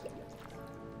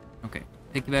 Okay,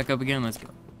 pick you back up again. Let's go.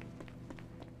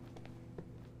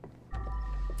 So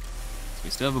we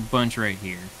still have a bunch right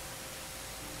here.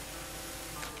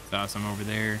 Saw some over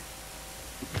there.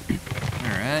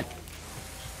 Alright.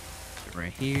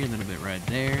 Right here, a little bit right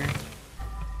there.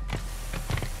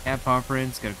 Cat paw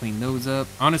prints, gotta clean those up.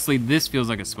 Honestly, this feels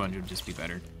like a sponge would just be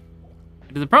better.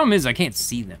 But the problem is I can't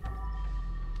see them.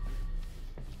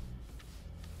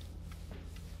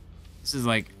 This is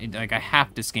like I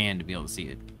have to scan to be able to see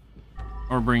it.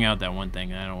 Or bring out that one thing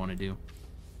that I don't want to do.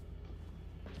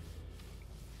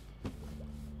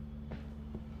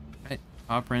 Alright,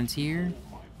 paw prints here.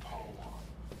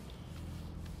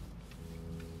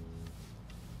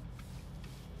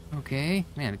 Okay,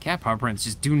 man, the cat paw prints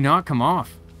just do not come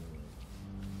off.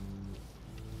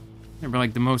 They're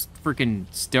like the most freaking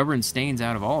stubborn stains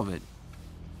out of all of it.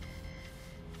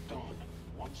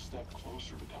 One step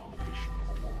closer to domination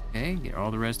of the world. Okay, get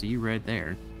all the rest of you right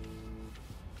there.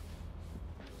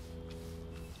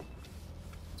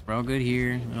 So we're all good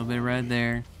here. A little bit right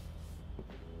there.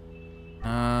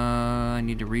 I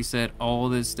need to reset all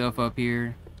this stuff up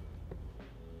here.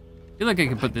 I feel like I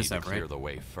can put this up, right? Clear the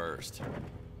way first.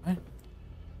 What?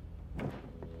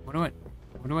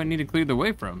 What do I need to clear the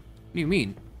way from? What do you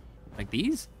mean? Like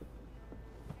these?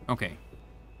 Okay.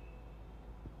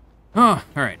 Oh,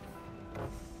 alright.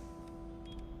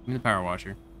 Give me the power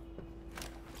washer.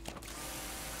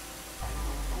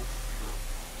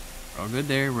 We're all good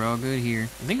there, we're all good here.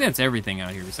 I think that's everything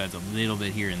out here besides a little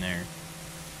bit here and there.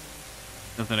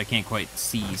 Stuff that I can't quite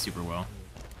see super well.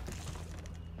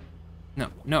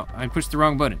 No, I pushed the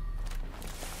wrong button.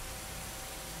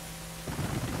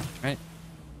 Right?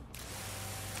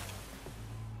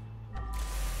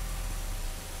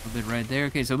 A little bit right there.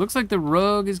 Okay, so it looks like the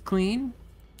rug is clean.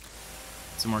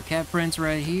 Some more cat prints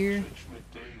right here.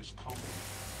 Judgment Day is coming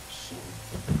soon.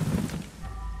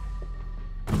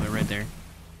 A little bit right there.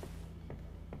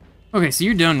 Okay, so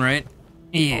you're done, right?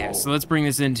 Yeah, so let's bring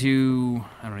this into,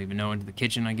 I don't even know, into the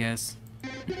kitchen, I guess.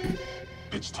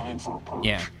 It's time for a purge.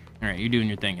 Yeah. Alright, you're doing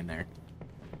your thing in there.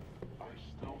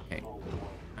 Okay.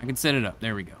 I can set it up.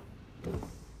 There we go.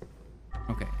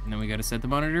 Okay, and then we gotta set the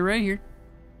monitor right here.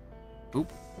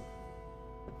 Oop.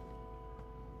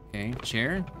 Okay,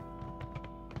 chair.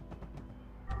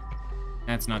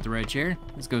 That's not the right chair.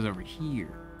 This goes over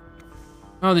here.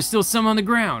 Oh, there's still some on the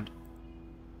ground.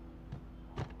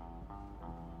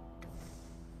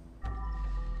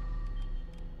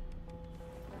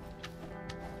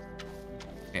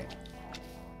 Okay.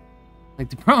 Like,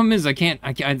 the problem is I'm gonna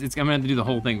have to do the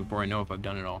whole thing before I know if I've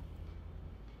done it all.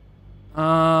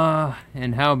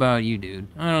 And how about you, dude?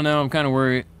 I don't know, I'm kind of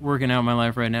working out my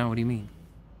life right now. What do you mean?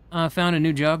 Found a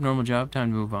new job, normal job,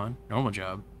 time to move on. Normal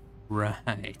job.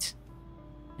 Right.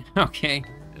 Okay.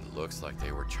 It looks like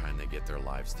they were trying to get their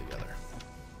lives together.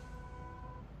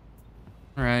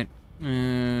 Alright.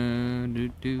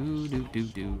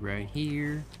 Do right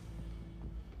here.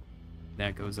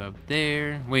 That goes up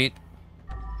there. Wait.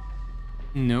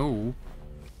 No.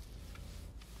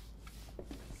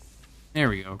 There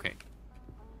we go, okay.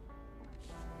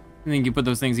 I think you put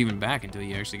those things even back until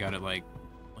you actually got it, like,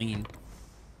 clean.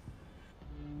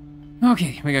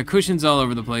 Okay, we got cushions all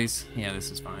over the place. Yeah,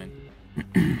 this is fine.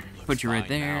 Put you right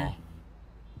there. Now.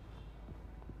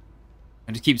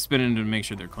 I just keep spinning to make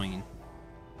sure they're clean.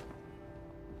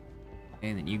 Okay,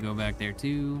 and then you go back there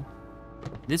too.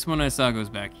 This one I saw goes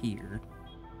back here.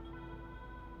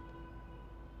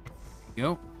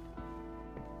 Go.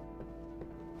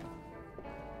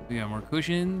 We got more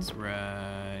cushions,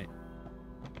 right?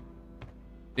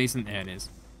 Facing, yeah, it is.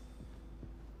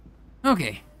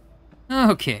 Okay.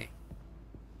 Okay.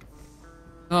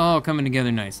 All coming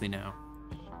together nicely now.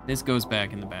 This goes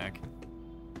back in the back.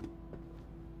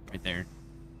 Right there.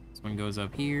 This one goes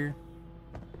up here.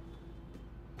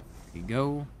 There you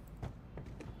go.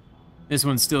 This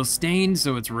one's still stained,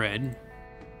 so it's red.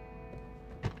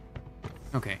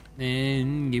 Okay,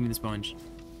 then give me the sponge.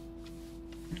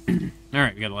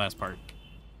 Alright, we got the last part.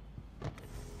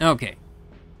 Okay.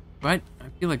 But I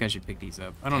feel like I should pick these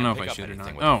up. I don't know if I should or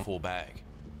not. Oh, Full bag.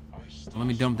 well, let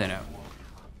me dump that out.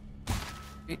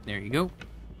 Okay, there you go.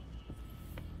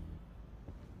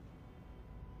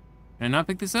 Can I not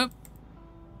pick this up?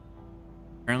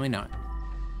 Apparently not.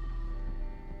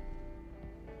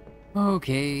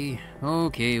 Okay,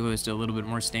 okay, well, there's still a little bit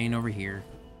more stain over here.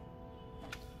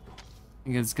 I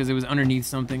think it's because it was underneath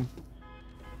something.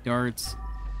 Darts.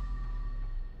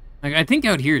 Like, I think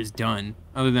out here is done,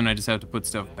 other than I just have to put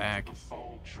stuff back.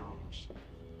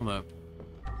 Hold up.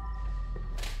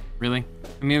 Really?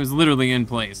 I mean, it was literally in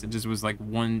place. It just was like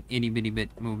one itty-bitty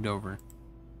bit moved over.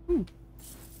 Ooh.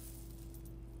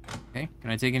 Okay,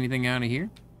 can I take anything out of here?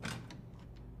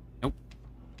 Nope.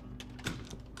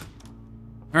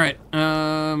 Alright,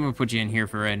 I'm gonna put you in here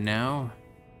for right now.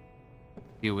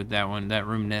 Deal with that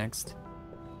room next.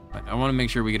 But I want to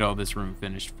make sure we get all this room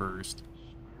finished first.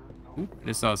 Ooh, I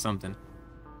just saw something.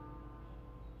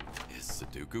 Is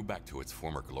Sudoku back to its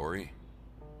former glory?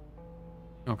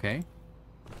 Okay.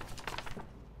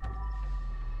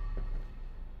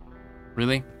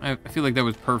 Really? I feel like that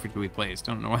was perfectly placed.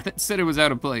 I don't know why that said it was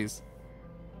out of place.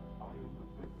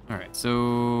 Alright,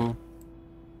 so...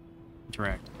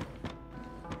 Interact.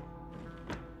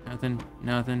 Nothing,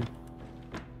 nothing.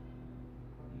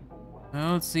 I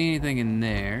don't see anything in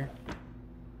there.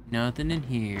 Nothing in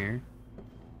here.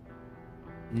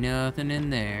 Nothing in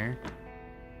there.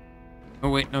 Oh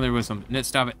wait, no, there was something. No,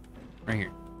 stop it. Right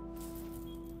here.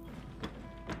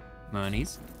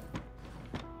 Monies.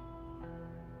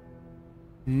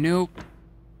 Nope.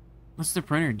 What's the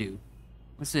printer do?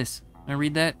 What's this? Can I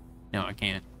read that? No, I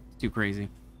can't. It's too crazy.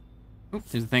 Oop,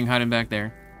 there's a thing hiding back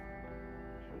there.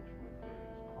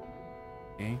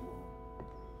 Okay.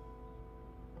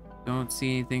 Don't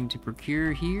see anything to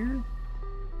procure here.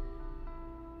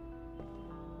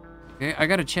 Okay, I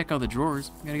gotta check all the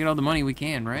drawers. Gotta get all the money we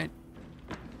can, right?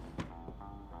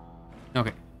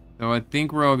 Okay, so I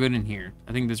think we're all good in here.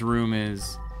 I think this room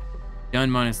is done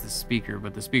minus the speaker,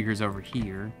 but the speaker's over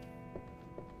here.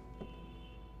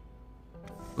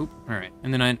 Oop, alright.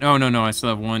 And then oh no, I still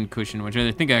have one cushion, which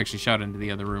I think I actually shot into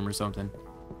the other room or something.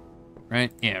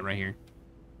 Right? Yeah, right here.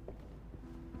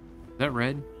 Is that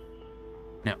red?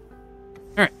 No.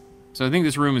 Alright, so I think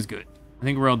this room is good. I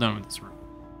think we're all done with this room.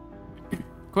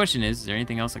 Question is there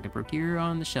anything else I can procure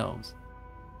on the shelves?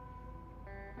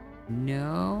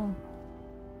 No.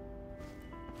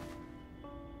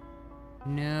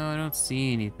 No, I don't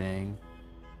see anything.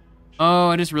 Oh,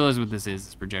 I just realized what this is.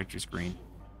 This projector screen.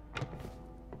 I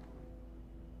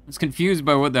was confused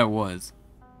by what that was.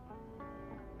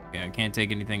 Okay, I can't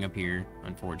take anything up here.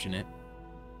 Unfortunate.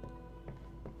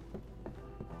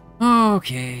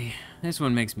 Okay, this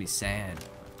one makes me sad.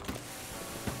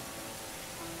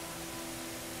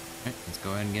 Alright, let's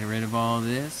go ahead and get rid of all of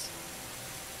this.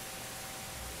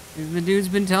 The dude's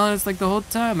been telling us like the whole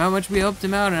time how much we helped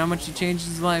him out and how much he changed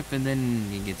his life, and then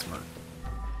he gets murdered.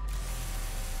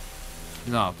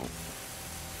 It's awful.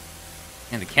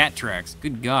 And the cat tracks,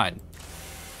 good God.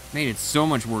 Made it so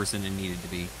much worse than it needed to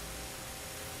be.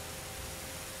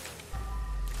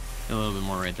 A little bit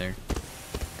more right there.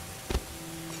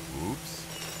 Oops.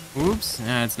 Oops?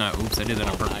 Nah, it's not oops, I did that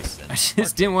on purpose. I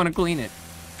just didn't want to clean it.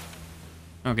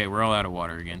 Okay, we're all out of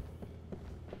water again.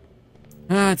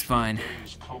 Ah, it's fine.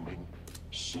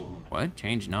 What?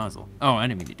 Change nozzle. Oh, I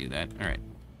didn't mean to do that. Alright.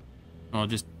 I'll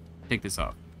just take this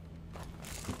off.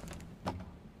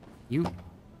 You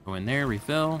go in there,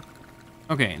 refill.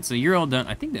 Okay, and so you're all done.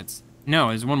 I think that's... No,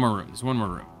 there's one more room. There's one more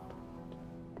room.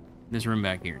 This room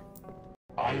back here.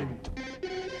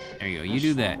 There you go. You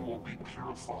do that.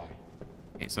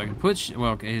 Okay, so I can put...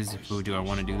 Well, do I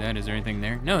want to do that? Is there anything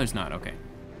there? No, there's not. Okay.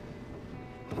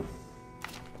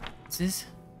 What's this?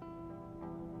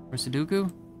 For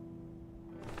Sudoku?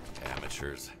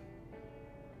 Amateurs.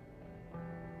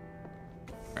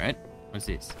 Alright. What's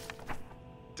this?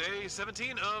 Day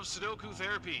 17 of Sudoku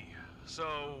therapy.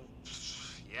 So,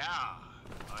 yeah,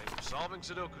 I'm solving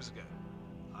Sudokus again.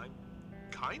 I'm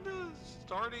kinda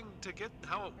starting to get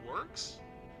how it works.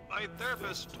 My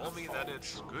therapist told me that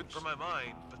it's good for my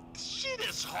mind, but this shit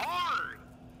is hard.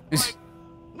 Like,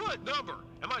 what number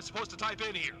am I supposed to type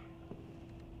in here?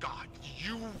 God,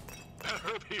 you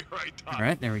better be right on.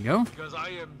 Alright, there we go. Because I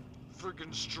am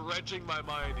freaking stretching my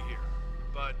mind here.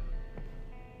 But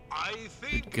I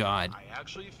think God. I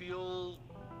actually feel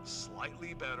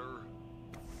slightly better.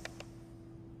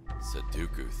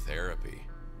 Sudoku therapy.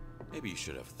 Maybe you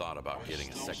should have thought about getting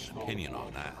a second opinion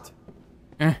on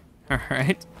that.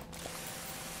 Alright.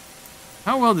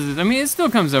 How well does it... I mean, it still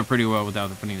comes up pretty well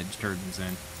without putting the detergents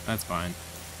in. That's fine.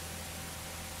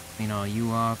 Clean all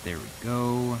you off. There we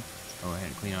go. Let's go ahead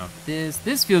and clean off this.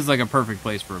 This feels like a perfect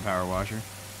place for a power washer.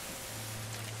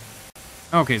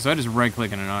 Okay, so I just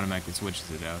right-click and it automatically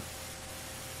switches it out.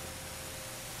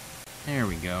 There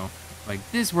we go. Like,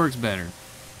 this works better.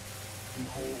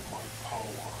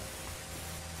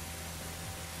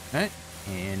 Right,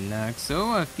 and like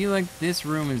so, I feel like this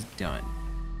room is done.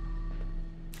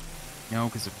 No,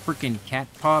 because of freaking cat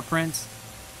paw prints.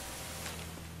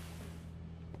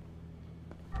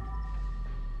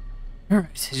 Alright,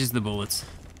 it's just the bullets.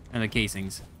 And the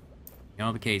casings.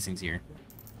 All the casings here.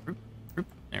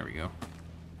 There we go.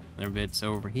 Other bits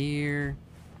over here.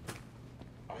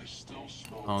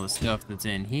 All the stuff that's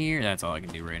in here. That's all I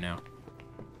can do right now.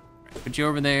 Right, put you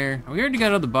over there. We already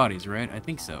got all the bodies, right? I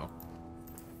think so.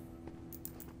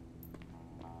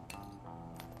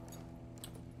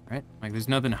 Right? Like there's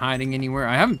nothing hiding anywhere.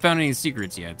 I haven't found any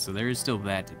secrets yet, so there is still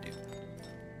that to do.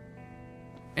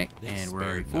 Okay, and we're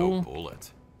already full. No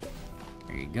bullet.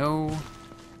 There you go.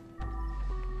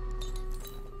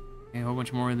 Okay, a whole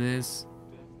bunch more of this.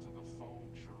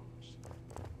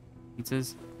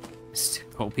 Pizzas.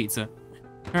 Whole pizza.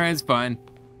 Alright, it's fine.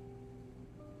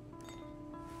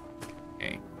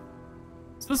 Okay.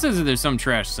 So this says that there's some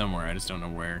trash somewhere, I just don't know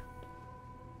where.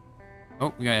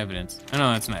 Oh, we got evidence. Oh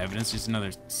no, that's not evidence, just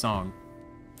another song.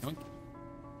 Nope.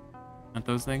 Not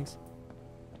those things.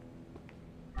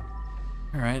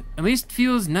 Alright, at least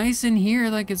feels nice in here,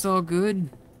 like it's all good.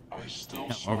 No,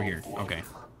 over here, okay.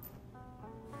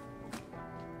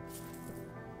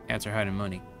 Cats are hiding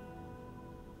money.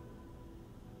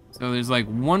 So there's like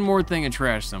one more thing of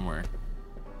trash somewhere.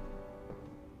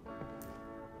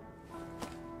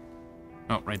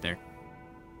 Oh, right there.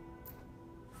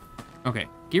 Okay,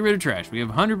 get rid of trash. We have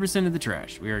 100% of the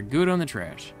trash. We are good on the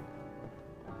trash.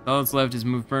 All that's left is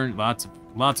move lots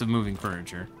of moving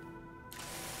furniture.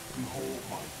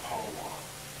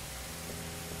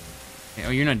 Okay,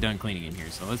 oh, you're not done cleaning in here,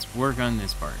 so let's work on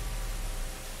this part.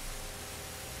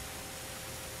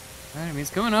 Alright, I mean, it's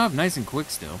coming off nice and quick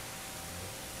still.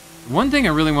 One thing I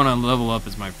really want to level up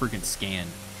is my freaking scan.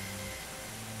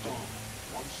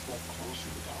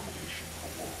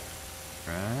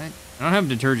 Right. I don't have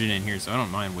detergent in here, so I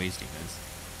don't mind wasting this.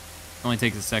 It only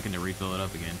takes a second to refill it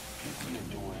up again.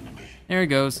 There it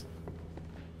goes.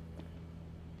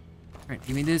 Alright,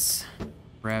 give me this.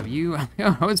 Grab you.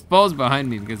 Oh, it falls behind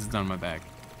me because it's on my back.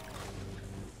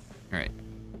 Alright.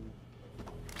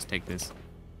 Just take this.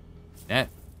 That.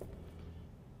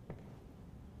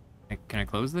 Can I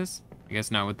close this? I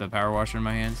guess not with the power washer in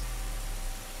my hands.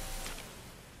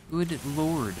 Good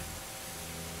lord.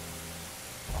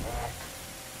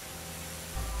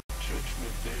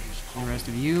 The rest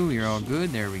of you, you're all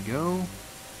good. There we go.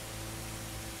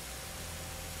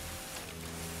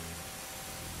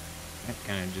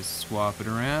 Kind of just swap it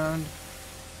around.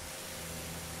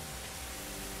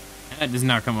 That does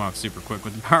not come off super quick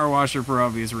with the power washer for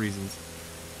obvious reasons.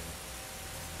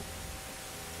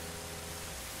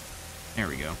 There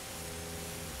we go.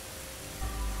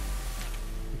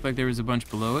 Looked like there was a bunch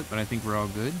below it, but I think we're all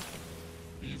good.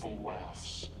 Evil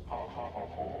laughs. Ha ha ha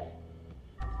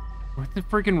ha. What the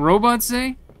freaking robot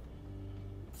say?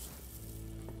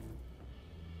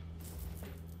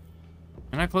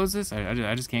 Can I close this?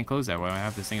 I just can't close that while I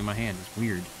have this thing in my hand. It's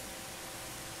weird.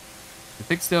 I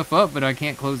pick stuff up, but I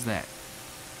can't close that.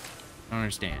 I don't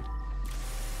understand.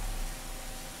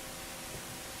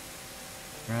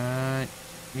 Right.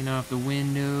 Clean off the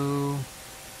window.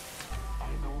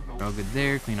 All good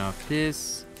there. Clean off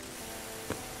this.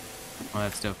 All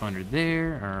that stuff under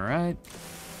there. Alright.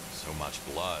 So much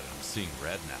blood, I'm seeing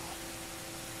red now.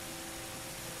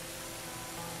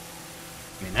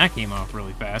 I mean, that came off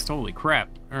really fast. Holy crap.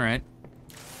 Alright.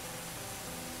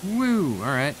 Woo!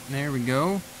 Alright, there we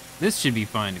go. This should be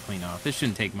fine to clean off. This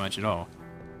shouldn't take much at all.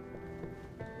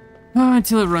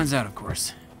 Until it runs out, of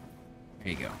course.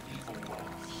 There you go.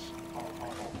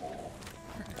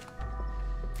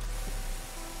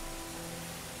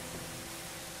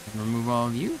 And remove all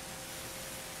of you.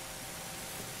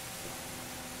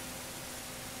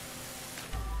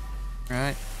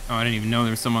 Alright. Oh, I didn't even know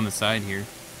there was some on the side here.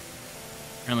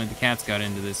 Apparently the cats got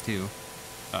into this too.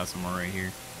 Saw some more right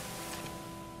here.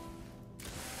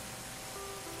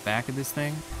 Back of this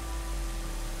thing.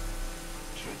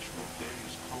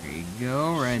 There you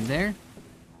go, right there.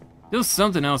 There's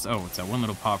something else. Oh, it's that one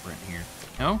little popper in here.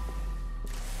 No?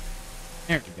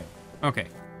 There we go. Okay.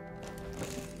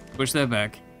 Push that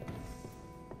back.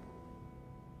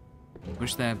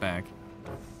 Push that back.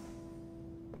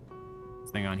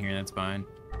 This thing on here, that's fine.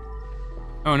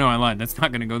 Oh no, I lied. That's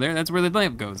not gonna go there. That's where the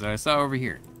lamp goes that I saw over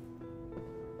here.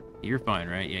 You're fine,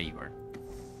 right? Yeah, you are.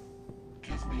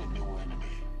 Give me a new enemy.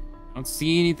 I don't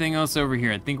see anything else over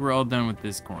here. I think we're all done with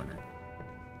this corner.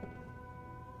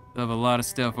 Still have a lot of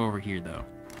stuff over here, though.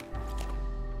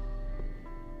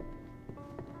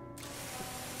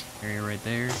 Area right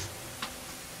there.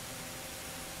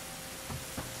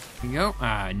 There you go.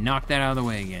 Ah, knock that out of the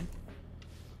way again.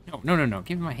 No.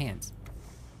 Give me my hands.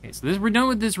 Okay, so we're done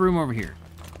with this room over here.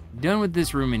 Done with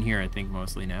this room in here, I think,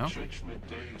 mostly now.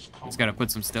 Just gotta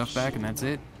put some stuff back, and that's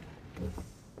it.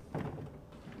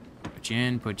 Put you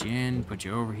in, put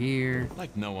you over here.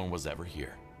 Like no one was ever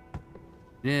here.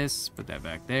 This, put that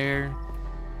back there.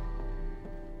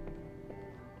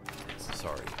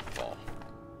 sorry, Paul.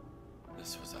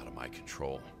 This was out of my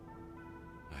control.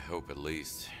 I hope at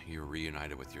least you're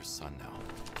reunited with your son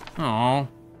now. Aw.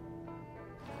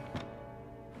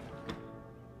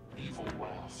 Evil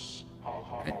laughs.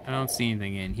 I don't see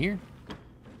anything in here.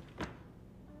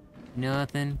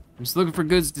 Nothing. I'm just looking for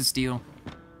goods to steal.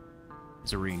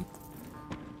 There's a ring.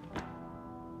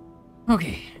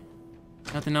 Okay.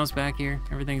 Nothing else back here.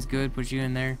 Everything's good. Put you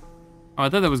in there. Oh, I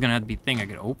thought that was gonna have to be a thing I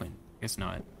could open. Guess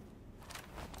not.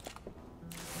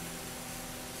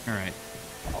 Alright.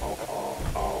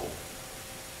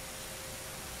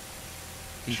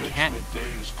 These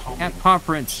cat paw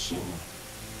prints.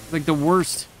 Like the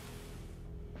worst.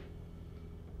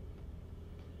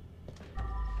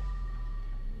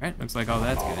 Alright, looks like all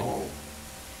that's good.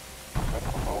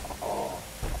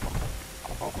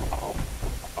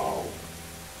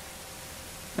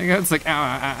 Like it's like ow,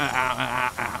 ow, ow,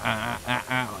 ow, ow, ow,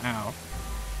 ow, ow.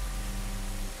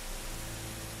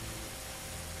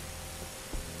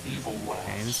 Evil laughs.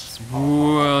 Okay, this is,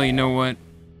 well, you know what?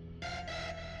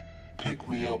 Pick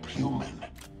me up, human.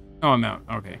 Oh, I'm out.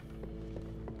 Okay.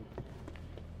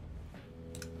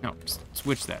 No, just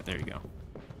switch that. There you go.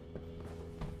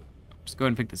 Just go ahead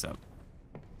and pick this up.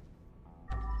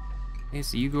 Okay,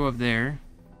 so you go up there.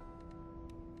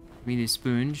 Give me the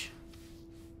sponge.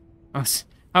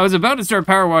 I was about to start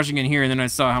power washing in here, and then I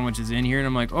saw how much is in here, and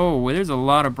I'm like, oh, well, there's a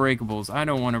lot of breakables. I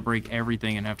don't want to break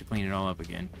everything and have to clean it all up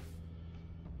again.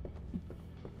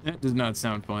 That does not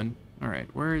sound fun. Alright,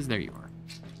 where is... There you are.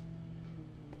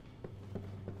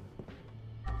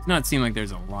 Does not seem like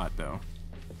there's a lot, though.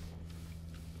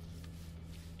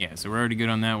 Yeah, so we're already good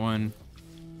on that one.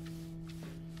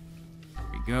 There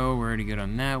we go. We're already good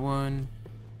on that one.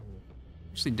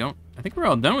 Actually, don't... I think we're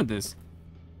all done with this.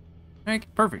 Alright,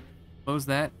 perfect. Close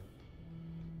that.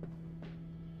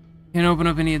 Can't open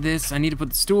up any of this. I need to put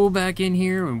the stool back in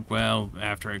here. Well,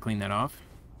 after I clean that off.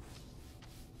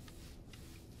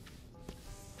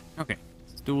 Okay.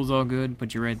 Stool's all good.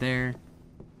 Put you right there.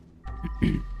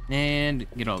 And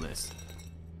get all this.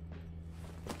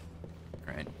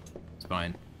 Alright. It's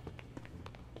fine.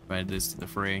 Add this to the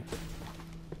fray.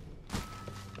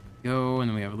 Go, and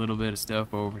then we have a little bit of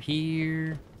stuff over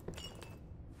here.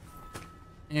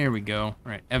 There we go.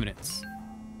 Alright, evidence.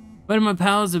 But my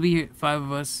pals will be here, 5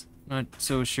 of us. Not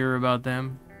so sure about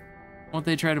them. Won't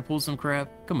they try to pull some crap?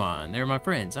 Come on, they're my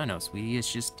friends. I know, sweetie.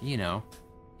 It's just, you know.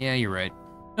 Yeah, you're right.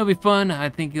 It'll be fun. I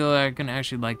think you're gonna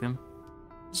actually like them.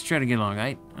 Just try to get along,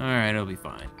 right? Alright, it'll be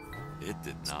fine. It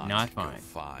did Not go fine.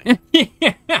 fine.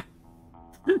 Yeah.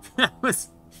 That was...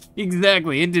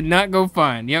 Exactly. It did not go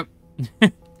fine. Yep.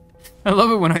 I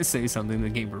love it when I say something, the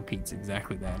game repeats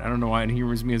exactly that. I don't know why it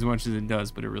humors me as much as it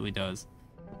does, but it really does.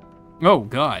 Oh,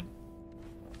 God.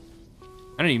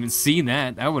 I didn't even see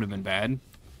that. That would have been bad.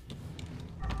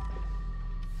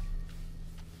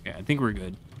 Yeah, I think we're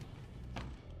good.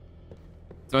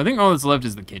 So I think all that's left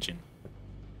is the kitchen.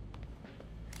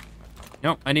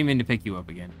 Nope, I didn't mean to pick you up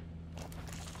again.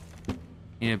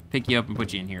 Yeah, pick you up and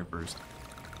put you in here first.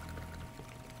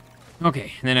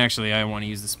 Okay, and then actually I want to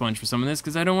use the sponge for some of this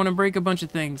because I don't want to break a bunch of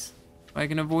things. If I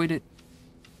can avoid it.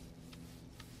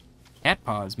 Cat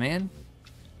paws, man.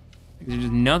 They're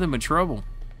just nothing but trouble.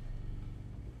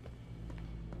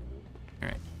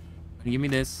 Alright. Give me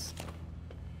this.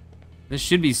 This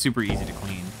should be super easy to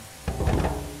clean.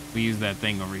 We use that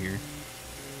thing over here.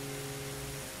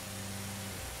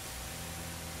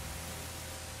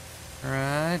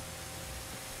 Alright.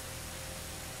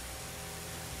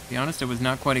 To be honest, I was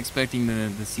not quite expecting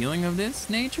the ceiling of this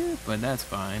nature, but that's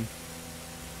fine.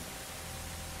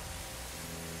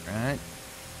 Right.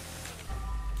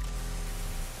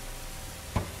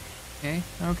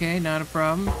 Okay, not a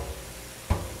problem.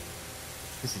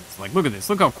 This is like, look at this.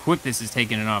 Look how quick this is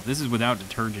taking it off. This is without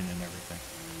detergent and everything.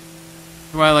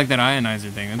 That's why I like that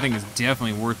ionizer thing. That thing is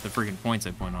definitely worth the freaking points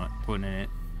I put in it.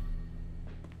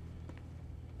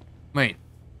 Wait,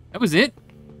 that was it?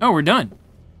 Oh, we're done.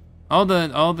 All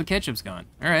the ketchup's gone.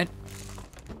 All right.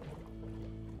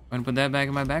 I'm gonna put that back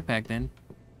in my backpack then.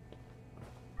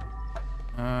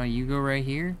 You go right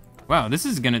here. Wow, this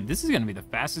is gonna be the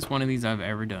fastest one of these I've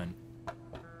ever done.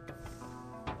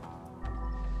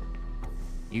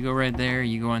 You go right there.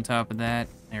 You go on top of that.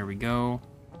 There we go.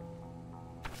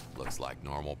 Looks like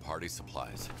normal party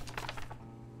supplies.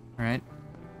 All right.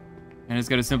 And it's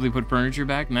gotta simply put furniture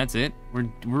back, and that's it. We're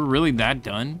really that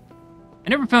done. I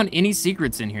never found any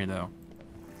secrets in here, though.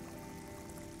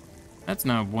 That's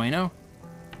not bueno.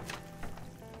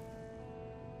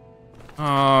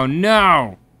 Oh,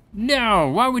 no! No!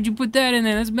 Why would you put that in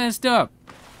there? That's messed up.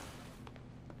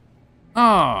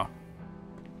 Oh.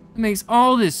 It makes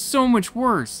all this so much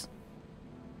worse.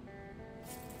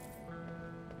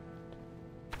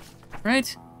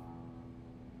 Right?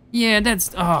 Yeah,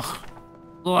 that's... Oh.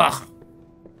 Ugh.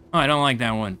 Oh, I don't like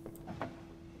that one.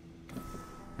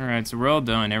 Alright, so we're all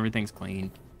done. Everything's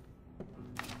clean.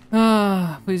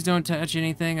 Please don't touch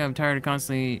anything. I'm tired of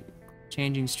constantly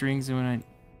changing strings when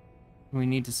we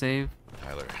need to save.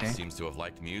 Tyler Okay. seems to have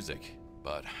liked music,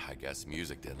 but I guess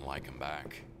music didn't like him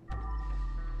back.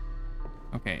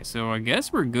 Okay, so I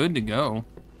guess we're good to go.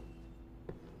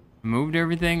 Moved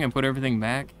everything and put everything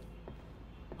back.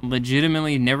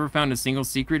 Legitimately never found a single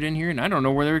secret in here, and I don't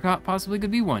know where there possibly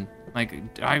could be one.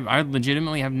 Like, I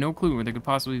legitimately have no clue where there could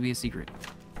possibly be a secret.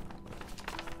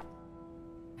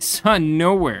 I saw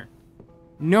nowhere.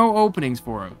 No openings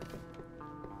for them.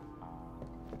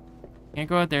 Can't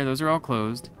go out there, those are all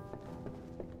closed.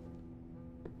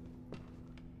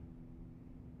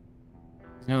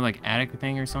 There's no, like, attic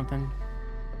thing or something?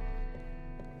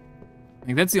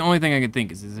 Like, that's the only thing I could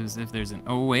think is if there's an...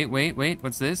 Oh, wait,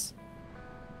 what's this?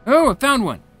 Oh, I found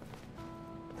one!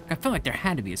 I felt like there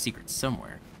had to be a secret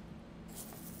somewhere.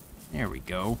 There we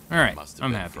go. Alright, Must have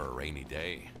I'm been happy. for a rainy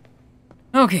day.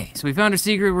 Okay, so we found a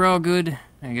secret, we're all good.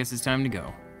 I guess it's time to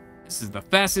go. This is the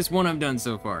fastest one I've done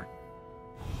so far.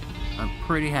 I'm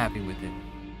pretty happy with it.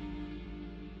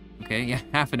 Okay, yeah,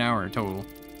 half an hour total.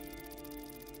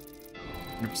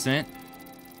 100%.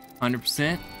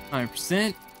 100%.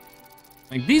 100%.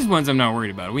 Like, these ones I'm not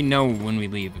worried about. We know when we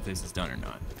leave if this is done or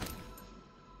not.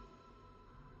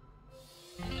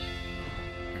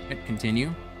 Alright,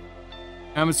 continue.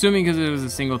 I'm assuming because it was a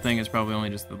single thing, it's probably only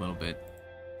just a little bit.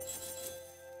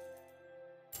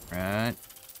 Right.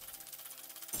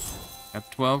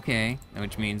 Up 12k,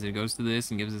 which means it goes to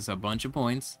this and gives us a bunch of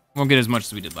points. Won't get as much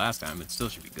as we did last time, but still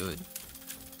should be good.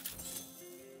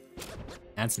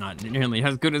 That's not nearly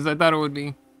as good as I thought it would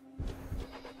be.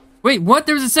 Wait, what?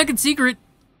 There was a second secret?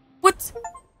 What?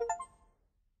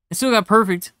 I still got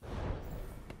perfect.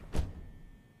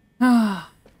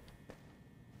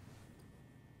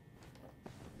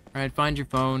 Alright, find your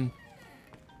phone.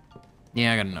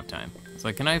 Yeah, I got enough time. It's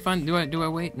like, can I find... Do I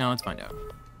wait? No, let's find out.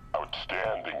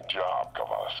 Outstanding job,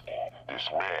 Kowalski. This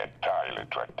mad Tyler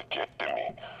tried to get to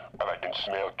me, but I can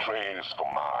smell trails for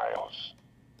miles.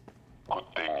 Good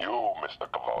thing you,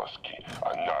 Mr. Kowalski,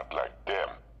 are not like them.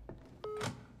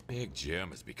 Big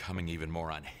Jim is becoming even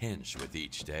more unhinged with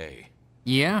each day.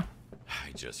 Yeah?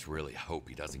 I just really hope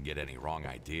he doesn't get any wrong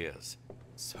ideas,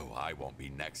 so I won't be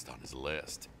next on his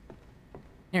list.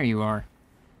 There you are.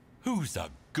 Who's a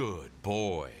good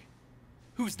boy?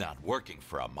 Who's not working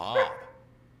for a mob?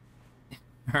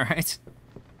 Alright.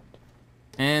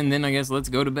 And then I guess let's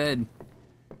go to bed.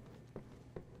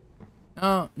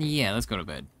 Oh, yeah, let's go to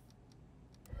bed.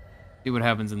 See what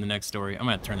happens in the next story. I'm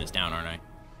gonna turn this down, aren't I?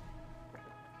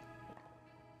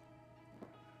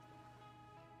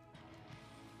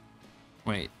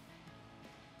 Wait.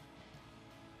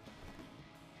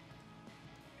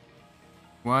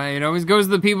 Why, it always goes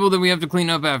to the people that we have to clean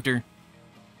up after.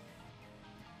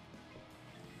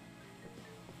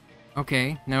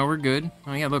 Okay, now we're good.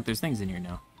 Oh yeah, look, there's things in here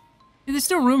now. Dude, there's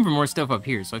still room for more stuff up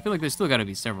here, so I feel like there's still gotta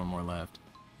be several more left.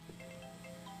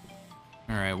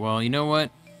 Alright, well, you know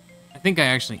what? I think I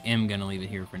actually am gonna leave it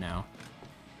here for now.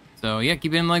 So yeah,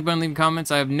 keep hitting the like button, leave comments.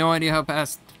 I have no idea how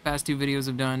past two videos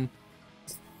have done.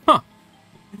 Huh.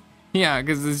 Yeah,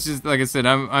 because it's just, like I said,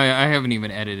 I haven't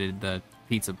even edited the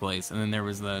pizza place, and then there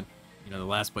was the, you know, the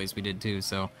last place we did too,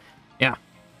 so yeah.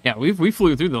 Yeah, we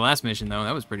flew through the last mission though,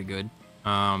 that was pretty good.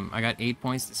 I got 8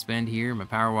 points to spend here. My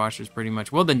power washer's pretty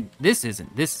much... Well, then, this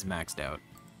isn't. This is maxed out.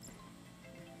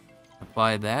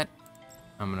 Apply that.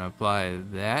 I'm gonna apply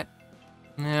that.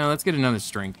 Now, let's get another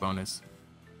strength bonus.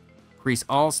 Increase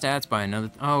all stats by another...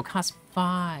 Oh, it costs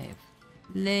 5.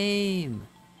 Lame.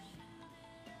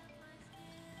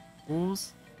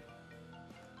 Fools.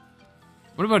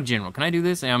 What about general? Can I do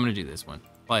this? Yeah, I'm gonna do this one.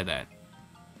 Apply that.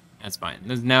 That's fine.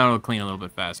 Now it'll clean a little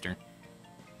bit faster.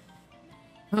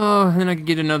 Oh, and then I could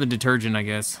get another detergent, I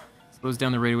guess. Slows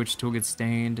down the rate at which the tool gets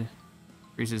stained.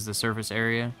 Increases the surface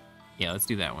area. Yeah, let's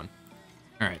do that one.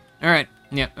 Alright.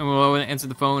 Yeah, and we'll answer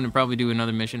the phone and probably do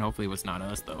another mission. Hopefully it's not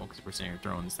us, though, because we're sitting here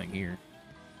throwing this thing here.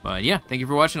 But yeah, thank you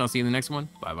for watching. I'll see you in the next one.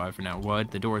 Bye-bye for now.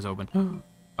 What? The door's open.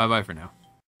 Bye-bye for now.